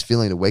best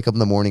feeling to wake up in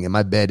the morning in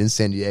my bed in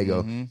San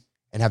Diego and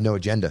have no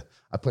agenda.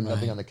 I put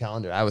nothing on the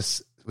calendar. I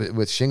was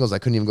with shingles. I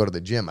couldn't even go to the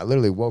gym. I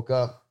literally woke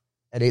up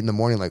at 8 a.m,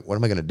 like, what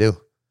am I going to do?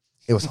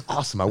 It was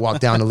awesome. I walked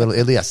down to Little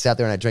Italy. I sat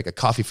there and I drank a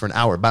coffee for an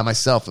hour by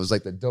myself. It was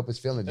like the dopest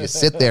feeling. You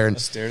sit there and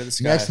stare to the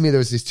sky. Next to me, there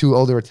was these two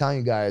older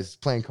Italian guys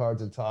playing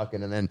cards and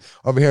talking. And then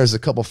over here is a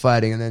couple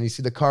fighting. And then you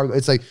see the car.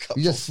 It's like,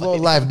 you just slow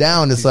life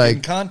down. It's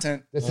like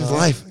content. This is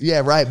life.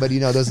 Yeah, right. But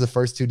you know, those are the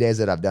first 2 days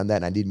that I've done that.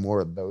 And I need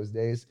more of those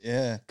days.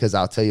 Yeah. Because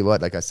I'll tell you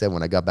what, like I said,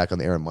 when I got back on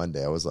the air on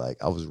Monday, I was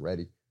like, I was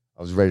ready.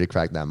 I was ready to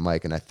crack that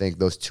mic. And I think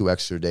those 2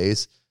 extra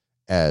days,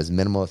 as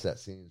minimal as that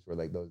seems, were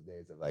like those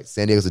days of like,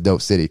 San Diego's a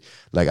dope city.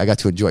 Like, I got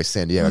to enjoy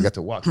San Diego. I got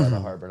to walk by the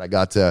harbor, and I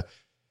got to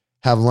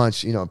have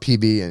lunch, you know,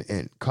 PB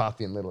and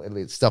coffee in Little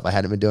Italy, stuff I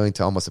hadn't been doing,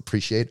 to almost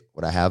appreciate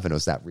what I have. And it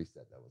was that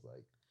reset that was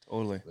like,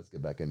 totally, let's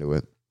get back into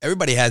it.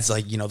 Everybody has,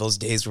 like, you know, those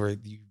days where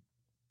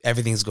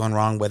everything's going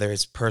wrong, whether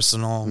it's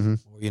personal,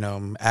 or, you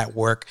know, at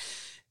work,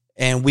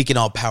 and we can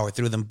all power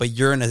through them. But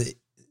you're in a,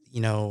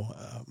 you know,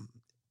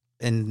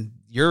 in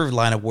your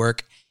line of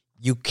work,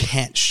 you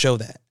can't show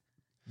that.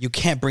 you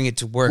can't bring it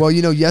to work. Well,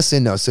 yes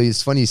and no. So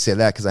it's funny you say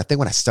that because I think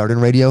when I started in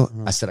radio,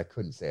 I said I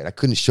couldn't say it. I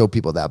couldn't show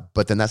people that.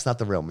 But then that's not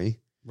the real me.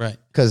 Right.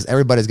 Because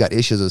everybody's got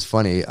issues. It was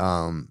funny.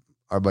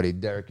 Our buddy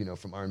Derek,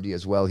 from RMD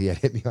as well, he had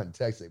hit me on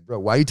text like, bro,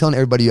 why are you telling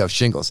everybody you have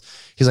shingles?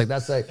 He's like,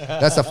 that's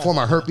a form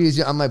of herpes.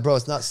 I'm like, bro,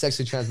 it's not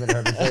sexually transmitted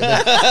herpes.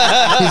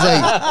 He's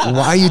like,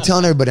 why are you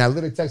telling everybody? I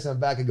literally texted him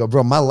back and go,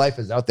 bro, my life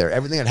is out there.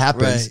 Everything that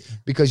happens,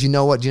 because you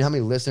know what? Do you know how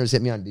many listeners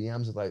hit me on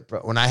DMs? It's like, bro,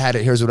 when I had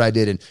it, here's what I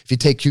did. And if you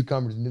take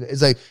cucumbers,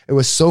 it's like, it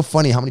was so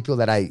funny how many people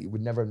that I would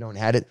never have known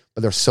had it,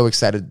 but they're so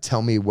excited to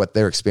tell me what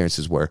their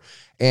experiences were.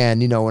 And,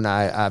 when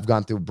I've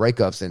gone through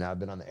breakups and I've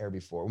been on the air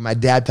before, when my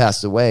dad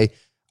passed away,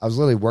 I was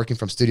literally working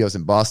from studios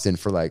in Boston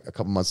for like a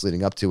couple months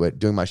leading up to it,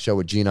 doing my show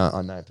with Gina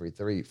on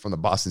 933 from the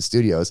Boston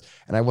studios.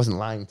 And I wasn't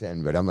lying to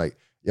anybody. I'm like,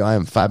 I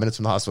am 5 minutes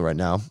from the hospital right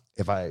now.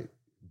 If I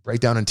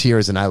break down in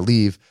tears and I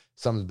leave,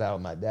 something's bad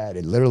with my dad.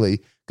 And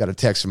literally got a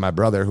text from my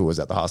brother who was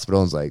at the hospital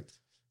and was like,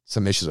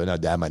 some issues right now,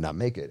 dad might not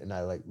make it. And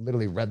I like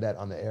literally read that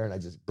on the air and I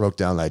just broke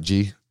down like,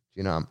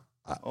 I'm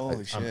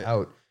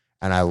out.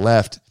 And I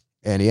left.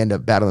 And he ended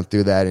up battling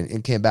through that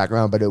and came back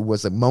around. But it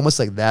was like moments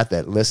like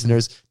that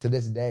listeners to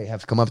this day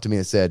have come up to me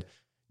and said,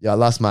 I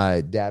lost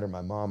my dad or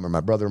my mom or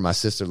my brother or my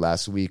sister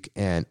last week.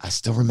 And I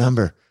still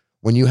remember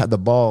when you had the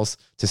balls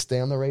to stay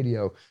on the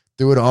radio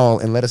through it all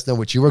and let us know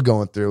what you were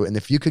going through. And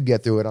if you could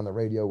get through it on the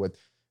radio with,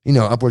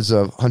 upwards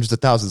of hundreds of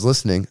thousands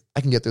listening,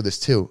 I can get through this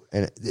too.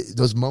 And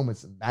those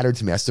moments mattered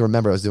to me. I still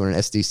remember I was doing an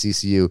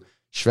SDCCU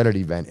shredded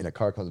event and a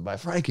car comes by,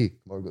 Frankie.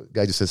 The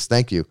guy just says,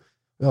 thank you.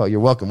 Oh, you're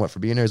welcome. What, for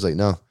being here? He's like,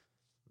 no.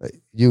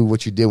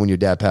 What you did when your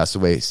dad passed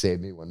away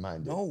saved me when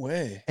mine did. No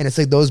way. And it's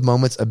like those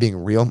moments of being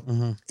real.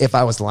 Mm-hmm. If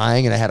I was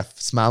lying and I had a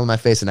smile on my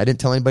face and I didn't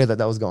tell anybody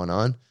that was going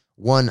on,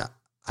 one,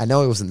 I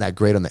know it wasn't that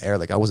great on the air.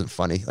 Like I wasn't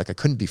funny. Like I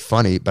couldn't be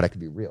funny, but I could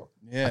be real.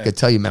 Yeah. I could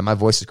tell you, man, my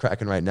voice is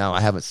cracking right now. I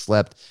haven't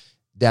slept.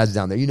 Dad's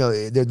down there.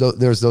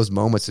 There's those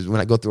moments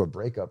when I go through a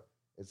breakup.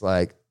 It's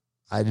I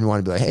didn't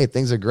want to be like, hey,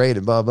 things are great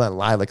and blah, blah, and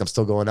lie like I'm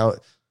still going out.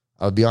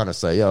 I'll be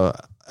honest,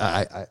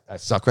 I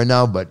suck right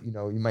now, but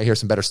you might hear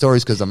some better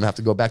stories because I'm gonna have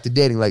to go back to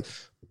dating.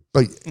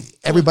 But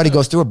everybody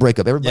goes through a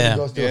breakup. Everybody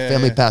goes through a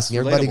family passing.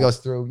 Everybody goes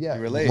through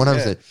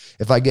 100%.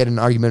 If I get in an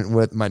argument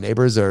with my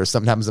neighbors or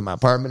something happens in my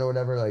apartment or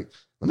whatever,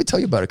 let me tell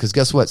you about it. Because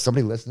guess what?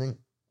 Somebody listening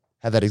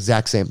had that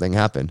exact same thing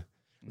happen.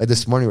 Like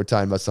this morning, we were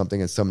talking about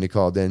something, and somebody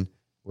called in,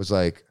 was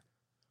like,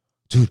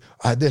 dude,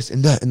 I had this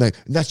and that, and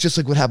that's just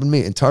like what happened to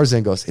me. And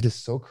Tarzan goes, it is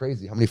so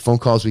crazy how many phone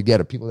calls we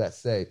get of people that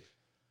say,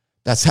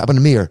 that's happened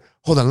to me, or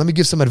hold on, let me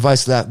give some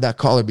advice to that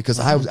caller because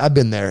I've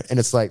been there. And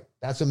it's like,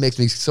 that's what makes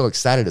me so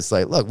excited. It's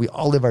like, look, we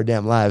all live our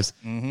damn lives.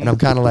 Mm-hmm. And I'm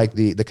kind of like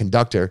the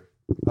conductor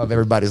of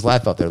everybody's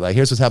life out there. Like,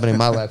 here's what's happening in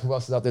my life. Who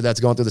else is out there that's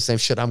going through the same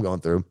shit I'm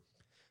going through?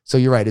 So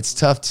you're right. It's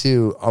tough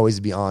to always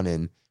be on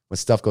and when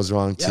stuff goes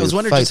wrong. Yeah, I was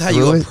wondering just how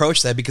you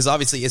approach that because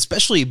obviously,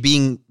 especially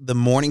being the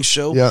morning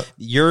show,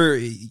 you're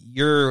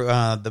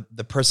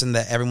the person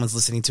that everyone's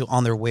listening to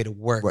on their way to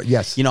work. Right,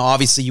 yes.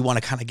 Obviously you want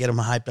to kind of get them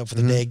hyped up for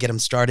the day, get them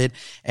started.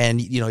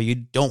 And, you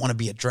don't want to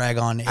be a drag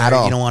on air. At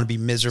all. You don't want to be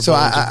miserable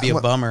and be a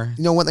bummer.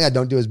 One thing I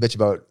don't do is bitch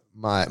about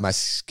my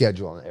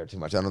schedule on the air too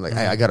much. I don't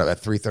hey, I got up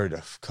at 3:30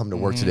 to come to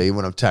work today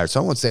when I'm tired.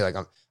 So I won't say I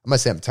might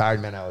say I'm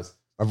tired, man.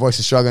 My voice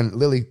is struggling.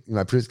 Lily,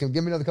 my producer, can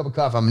give me another cup of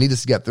coffee. I'm gonna need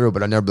this to get through,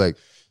 but I never be like,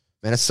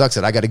 man, it sucks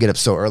that I got to get up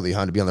so early,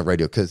 to be on the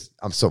radio because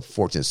I'm so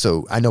fortunate.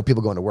 So I know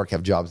people going to work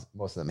have jobs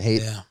most of them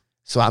hate. Yeah.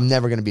 So I'm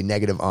never going to be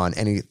negative on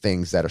any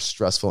things that are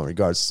stressful in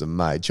regards to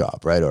my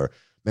job, right? Or,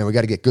 man, we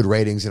got to get good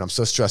ratings, and I'm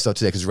so stressed out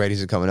today because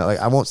ratings are coming out.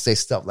 I won't say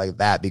stuff like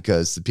that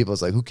because the people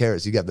is like, who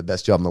cares? You got the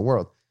best job in the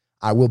world.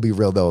 I will be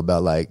real, though,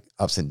 about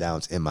ups and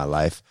downs in my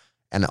life.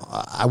 And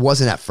I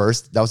wasn't at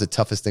first. That was the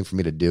toughest thing for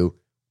me to do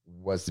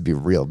was to be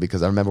real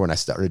because I remember when I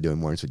started doing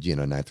mornings with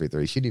Gina on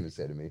 933, she'd even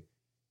say to me,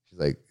 she's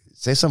like,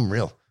 say something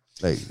real.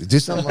 Do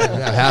something like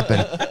that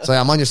happen. It's like,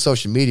 I'm on your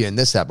social media and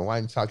this happened.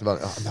 Why didn't you talk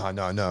about it? Oh,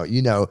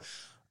 no.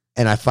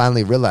 And I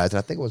finally realized, and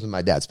I think it was when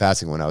my dad's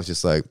passing when I was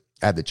just like,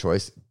 I had the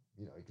choice.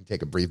 You can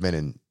take a bereavement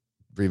and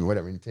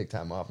whatever, and you take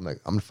time off. I'm like,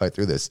 I'm going to fight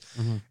through this.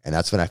 Mm-hmm. And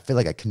that's when I feel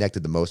like I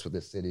connected the most with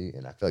this city.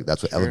 And I feel like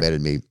that's what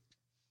elevated me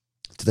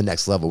to the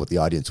next level with the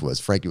audience was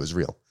Frankie was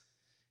real.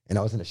 And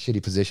I was in a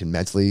shitty position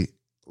mentally,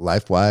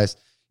 life-wise.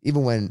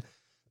 Even when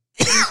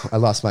I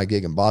lost my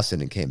gig in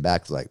Boston and came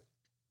back,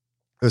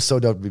 it was so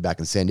dope to be back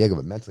in San Diego,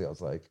 but mentally I was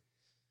like,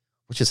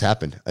 what just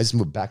happened? I just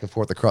moved back and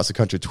forth across the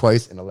country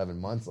twice in 11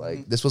 months.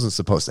 This wasn't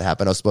supposed to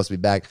happen. I was supposed to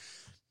be back,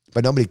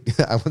 but I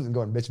wasn't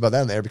going to bitch about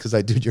that in there because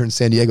you're in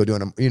San Diego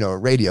doing a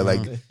radio.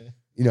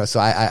 So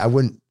I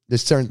wouldn't,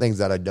 there's certain things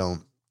that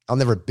I'll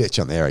never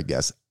bitch on the air, I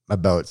guess,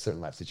 about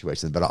certain life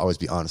situations, but I'll always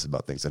be honest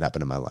about things that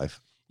happen in my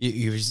life.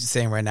 You're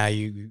saying right now,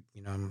 you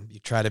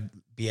try to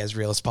be as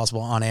real as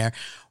possible on air.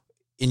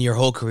 In your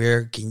whole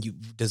career,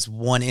 does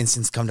one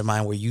instance come to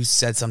mind where you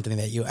said something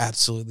that you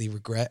absolutely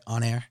regret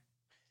on air?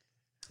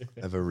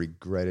 Ever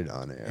regretted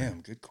on air?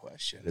 Damn, good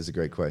question. It is a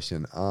great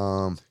question.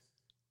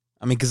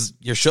 Because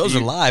your shows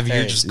are live,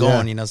 you're just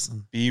going,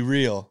 Be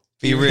real.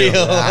 Be real. Be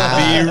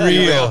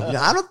real.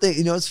 I don't think,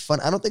 it's fun.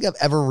 I don't think I've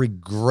ever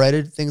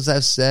regretted things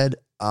I've said.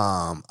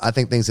 I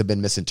think things have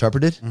been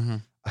misinterpreted.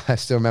 I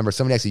still remember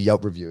somebody actually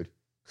Yelp reviewed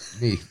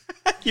me.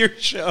 Your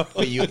show.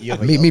 Wait, you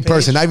have a Me Yelp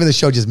person, page? not even the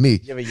show, just me.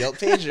 You have a Yelp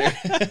page? Or?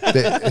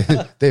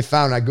 They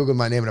found, I Googled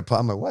my name and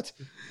I'm like, what?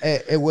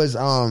 It was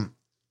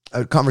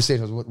a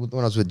conversation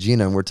when I was with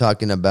Gina, and we're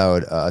talking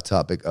about a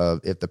topic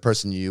of if the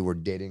person you were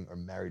dating or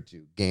married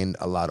to gained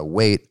a lot of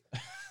weight,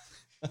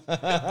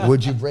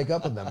 would you break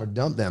up with them or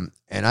dump them?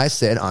 And I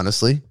said,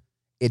 honestly,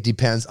 it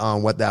depends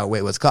on what that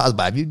weight was caused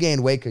by. If you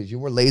gained weight because you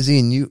were lazy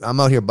and I'm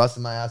out here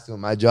busting my ass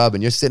doing my job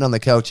and you're sitting on the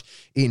couch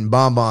eating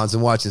bonbons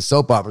and watching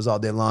soap operas all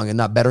day long and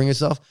not bettering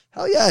yourself,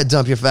 hell yeah, I'd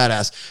dump your fat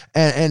ass.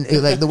 And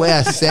it, like the way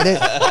I said it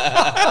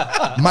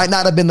might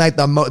not have been like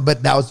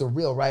but that was the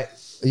real, right?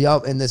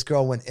 Yup, and this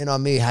girl went in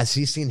on me. Has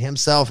he seen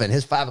himself and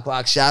his 5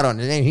 o'clock shadow?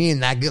 And he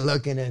ain't that good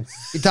looking. And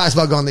he talks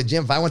about going to the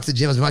gym. If I went to the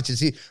gym as much as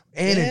he,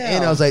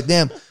 and I was like,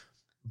 damn.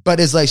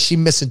 But it's like she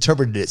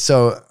misinterpreted it.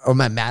 So,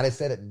 am I mad I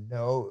said it?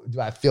 No. Do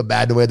I feel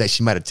bad the way that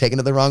she might have taken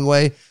it the wrong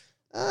way?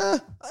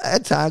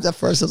 At times, at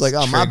first, I was like,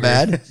 oh, my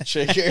bad.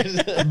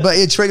 Triggered. But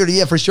it triggered,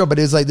 yeah, for sure. But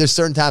it's like there's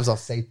certain times I'll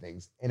say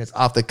things and it's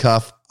off the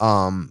cuff,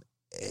 and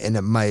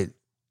it might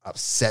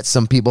upset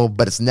some people,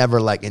 but it's never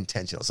like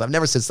intentional. So I've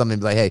never said something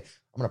like, hey,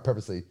 I'm going to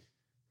purposely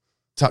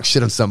talk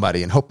shit on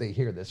somebody and hope they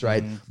hear this,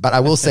 right? But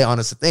I will say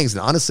honest things.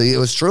 And honestly, it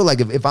was true. Like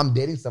if I'm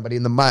dating somebody,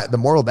 and the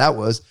moral of that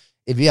was,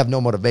 if you have no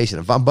motivation,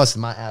 if I'm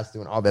busting my ass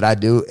doing all that I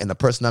do and the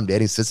person I'm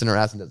dating sits in her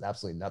ass and does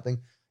absolutely nothing,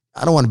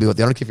 I don't want to be with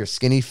you. I don't care if you're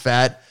skinny,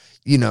 fat,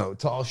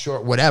 tall,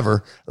 short,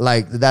 whatever.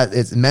 Like that,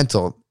 it's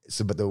mental.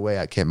 So, but the way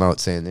I came out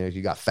saying, if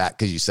you got fat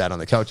because you sat on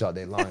the couch all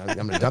day long, I'm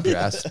going to dump your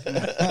ass.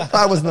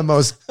 Probably wasn't the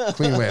most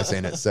clean way of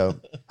saying it. So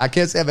I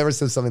can't say I've ever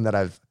said something that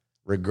I've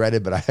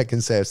regretted, but I can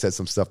say I've said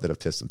some stuff that have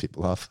pissed some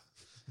people off.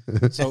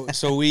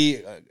 So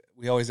we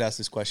always ask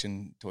this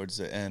question towards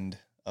the end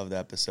of the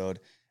episode.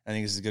 I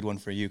think this is a good one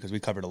for you because we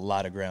covered a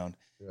lot of ground.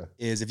 Yeah.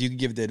 Is if you could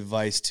give the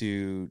advice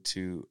to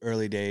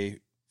early day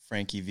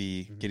Frankie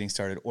V getting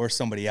started, or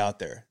somebody out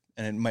there,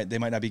 and they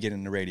might not be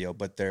getting the radio,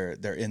 but they're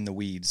in the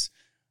weeds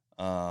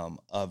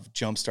of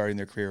jump starting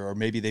their career, or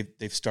maybe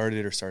they've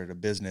started a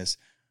business.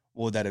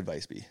 What would that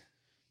advice be?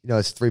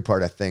 It's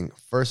 3-part. I think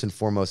first and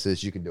foremost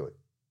is you can do it.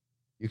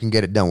 You can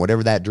get it done.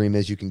 Whatever that dream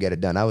is, you can get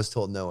it done. I was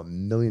told no a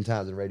million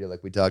times in radio,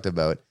 like we talked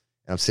about,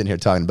 and I'm sitting here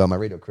talking about my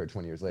radio career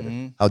 20 years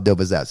later. How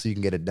dope is that? So you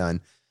can get it done.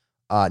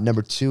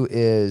 Number 2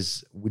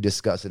 is, we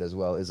discussed it as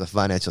well, is the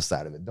financial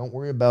side of it. Don't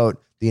worry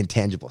about the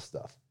intangible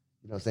stuff.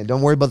 You know what I'm saying?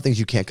 Don't worry about things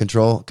you can't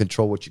control.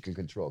 Control what you can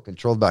control.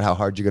 Control about how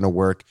hard you're going to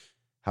work,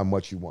 how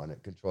much you want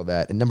it. Control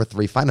that. And number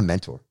 3, find a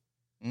mentor.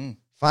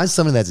 Find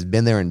someone that's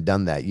been there and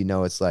done that.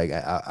 It's like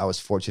I was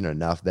fortunate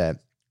enough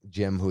that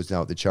Jim, who's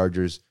now at the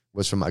Chargers,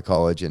 was from my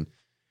college, and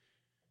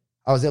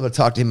I was able to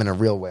talk to him in a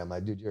real way. I'm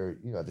like, dude, you're,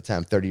 at the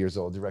time, 30 years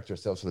old, director of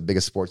sales for the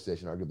biggest sports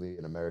station, arguably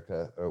in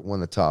America, or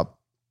one of the top.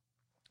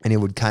 And he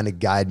would kind of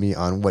guide me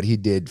on what he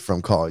did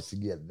from college to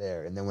get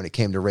there. And then when it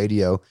came to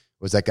radio, it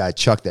was that guy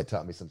Chuck that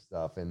taught me some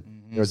stuff. And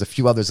there was a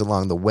few others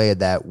along the way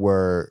that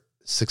were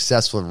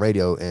successful in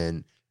radio.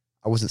 And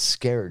I wasn't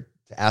scared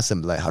to ask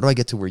them, like, how do I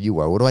get to where you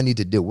are? What do I need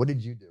to do? What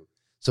did you do?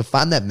 So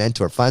find that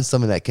mentor. Find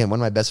someone that can. One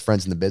of my best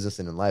friends in the business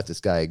and in life,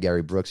 this guy,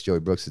 Gary Brooks, Joey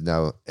Brooks, is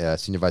now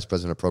Senior Vice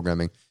President of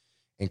Programming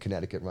in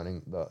Connecticut,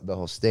 running the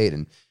whole state.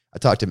 And I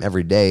talk to him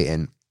every day.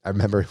 And I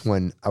remember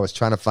when I was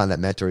trying to find that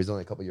mentor, he's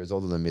only a couple years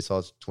older than me, so I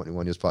was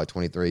 21, he was probably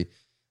 23.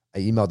 I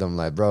emailed him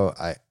like, bro,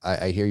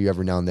 I hear you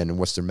every now and then in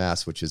Worcester,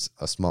 Mass, which is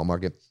a small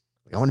market.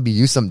 I want to be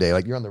you someday.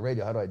 Like, you're on the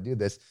radio. How do I do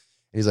this?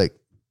 And he's like,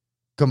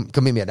 come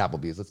meet me at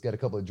Applebee's. Let's get a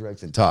couple of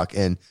drinks and talk.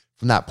 And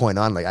from that point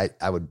on, like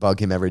I would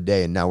bug him every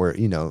day. And now we're,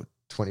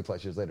 20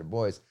 plus years later,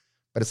 boys.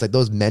 But it's like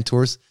those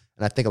mentors.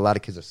 And I think a lot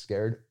of kids are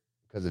scared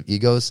because of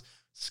egos,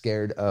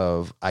 scared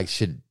of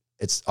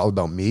it's all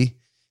about me.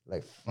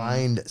 Like,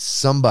 find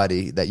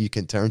somebody that you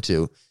can turn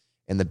to.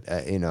 And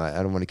I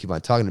don't want to keep on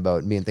talking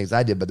about me and things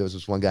I did, but there was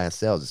this one guy in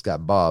sales. This guy,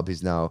 Bob.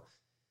 He's now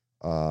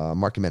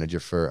marketing manager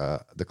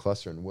for the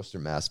cluster in Worcester,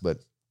 Mass. But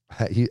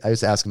I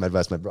used to ask him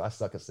advice. I'm like, bro, I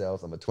suck at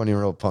sales. I'm a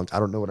 20-year-old punk. I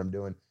don't know what I'm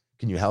doing.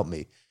 Can you help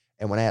me?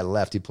 And when I had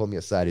left, he pulled me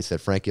aside. He said,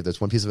 Frankie, if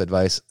there's one piece of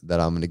advice that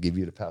I'm going to give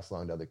you to pass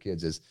along to other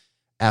kids is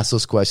ask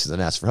those questions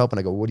and ask for help. And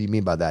I go, what do you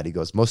mean by that? He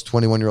goes, most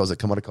 21-year-olds that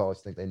come out of college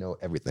think they know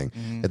everything.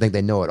 They think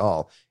they know it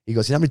all. He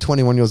goes, you know how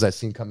many 21-year-olds I've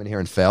seen come in here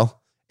and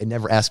fail and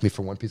never ask me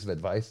for one piece of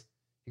advice?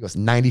 He goes,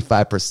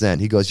 95%.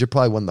 He goes, you're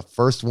probably one of the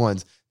first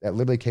ones that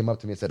literally came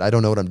up to me and said, I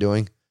don't know what I'm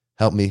doing.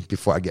 Help me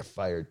before I get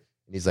fired.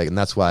 And he's like, and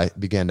that's why I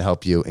began to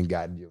help you and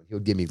guide you. He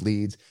would give me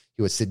leads.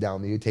 He would sit down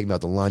with me. He'd take me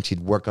out to lunch.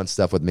 He'd work on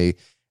stuff with me.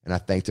 And I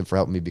thanked him for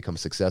helping me become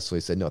successful.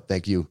 He said, no,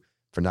 thank you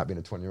for not being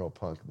a 20-year-old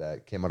punk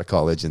that came out of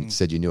college and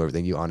said you knew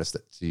everything. You honest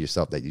to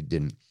yourself that you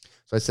didn't.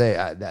 So I say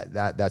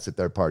that's the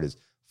third part, is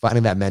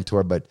finding that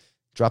mentor, but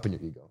dropping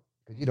your ego.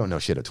 Because you don't know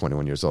shit at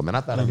 21 years old, man.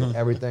 I thought I knew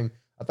everything.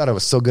 I thought I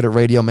was so good at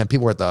radio, man.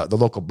 People were at the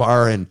local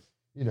bar in,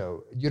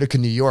 Utica,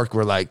 New York,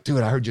 were like,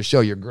 dude, I heard your show.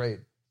 You're great.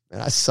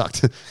 And I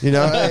sucked,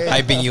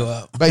 Hyping you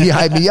up. But he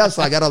hyped me up.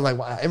 So I got on like,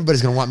 wow,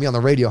 everybody's going to want me on the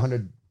radio.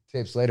 100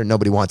 tapes later,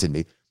 nobody wanted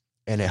me.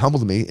 And it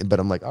humbled me, but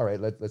I'm like, all right,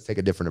 let's take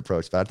a different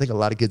approach. But I think a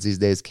lot of kids these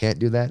days can't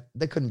do that.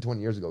 They couldn't 20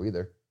 years ago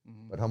either.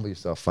 But humble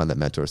yourself, find that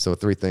mentor. So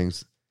 3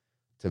 things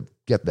to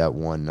get that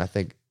one. And I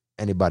think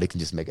anybody can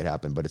just make it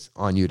happen, but it's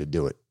on you to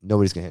do it.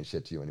 Nobody's going to hand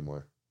shit to you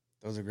anymore.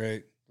 Those are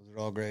great. Those are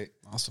all great.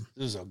 Awesome.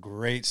 This is a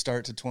great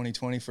start to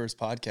 2020 first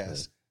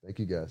podcast. Yeah. Thank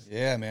you, guys.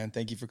 Yeah, man.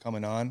 Thank you for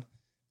coming on.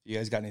 If you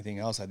guys got anything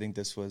else, I think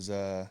this was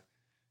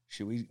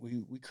we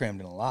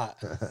crammed in a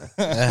lot.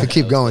 I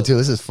keep going too.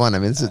 This is fun. I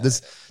mean,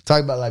 this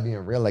talk about like being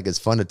real. Like it's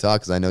fun to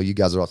talk because I know you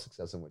guys are all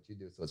successful in what you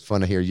do. So it's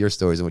fun to hear your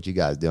stories and what you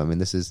guys do. I mean,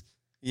 this is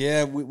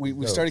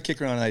we started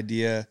kicking around an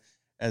idea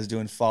as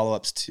doing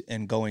follow-ups to,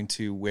 and going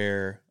to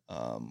where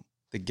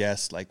the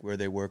guests, like where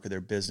they work or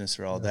their business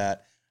or all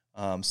that.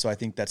 So I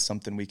think that's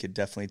something we could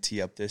definitely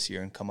tee up this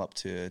year and come up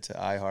to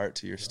iHeart,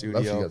 to your studio.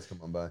 Love you guys come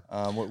on by.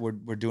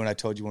 We're doing. I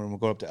told you when we're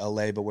going up to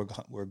LA, but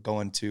we're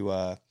going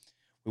to.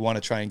 We want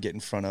to try and get in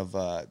front of.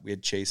 We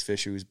had Chase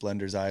Fisher, who's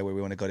Blender's Eye, where we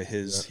want to go to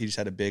his. Yeah. He just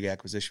had a big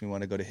acquisition. We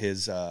want to go to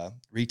his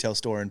retail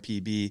store in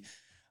PB.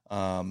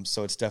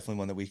 So it's definitely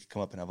one that we could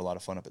come up and have a lot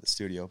of fun up at the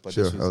studio. But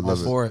sure, this was, I would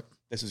love for it.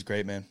 This was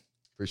great, man.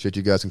 Appreciate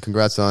you guys and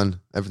congrats on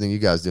everything you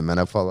guys do, man.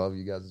 I follow all of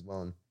you guys as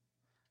well, and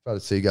proud to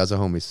say you guys are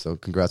homies. So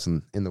congrats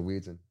in the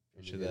weeds and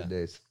in the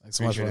days. Thanks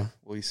so much, bro.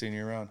 We'll be seeing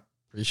you around.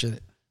 Appreciate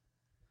it.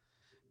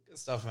 Good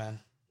stuff, man.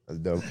 That's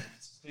dope.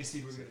 Stay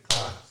Steve, we're gonna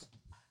call.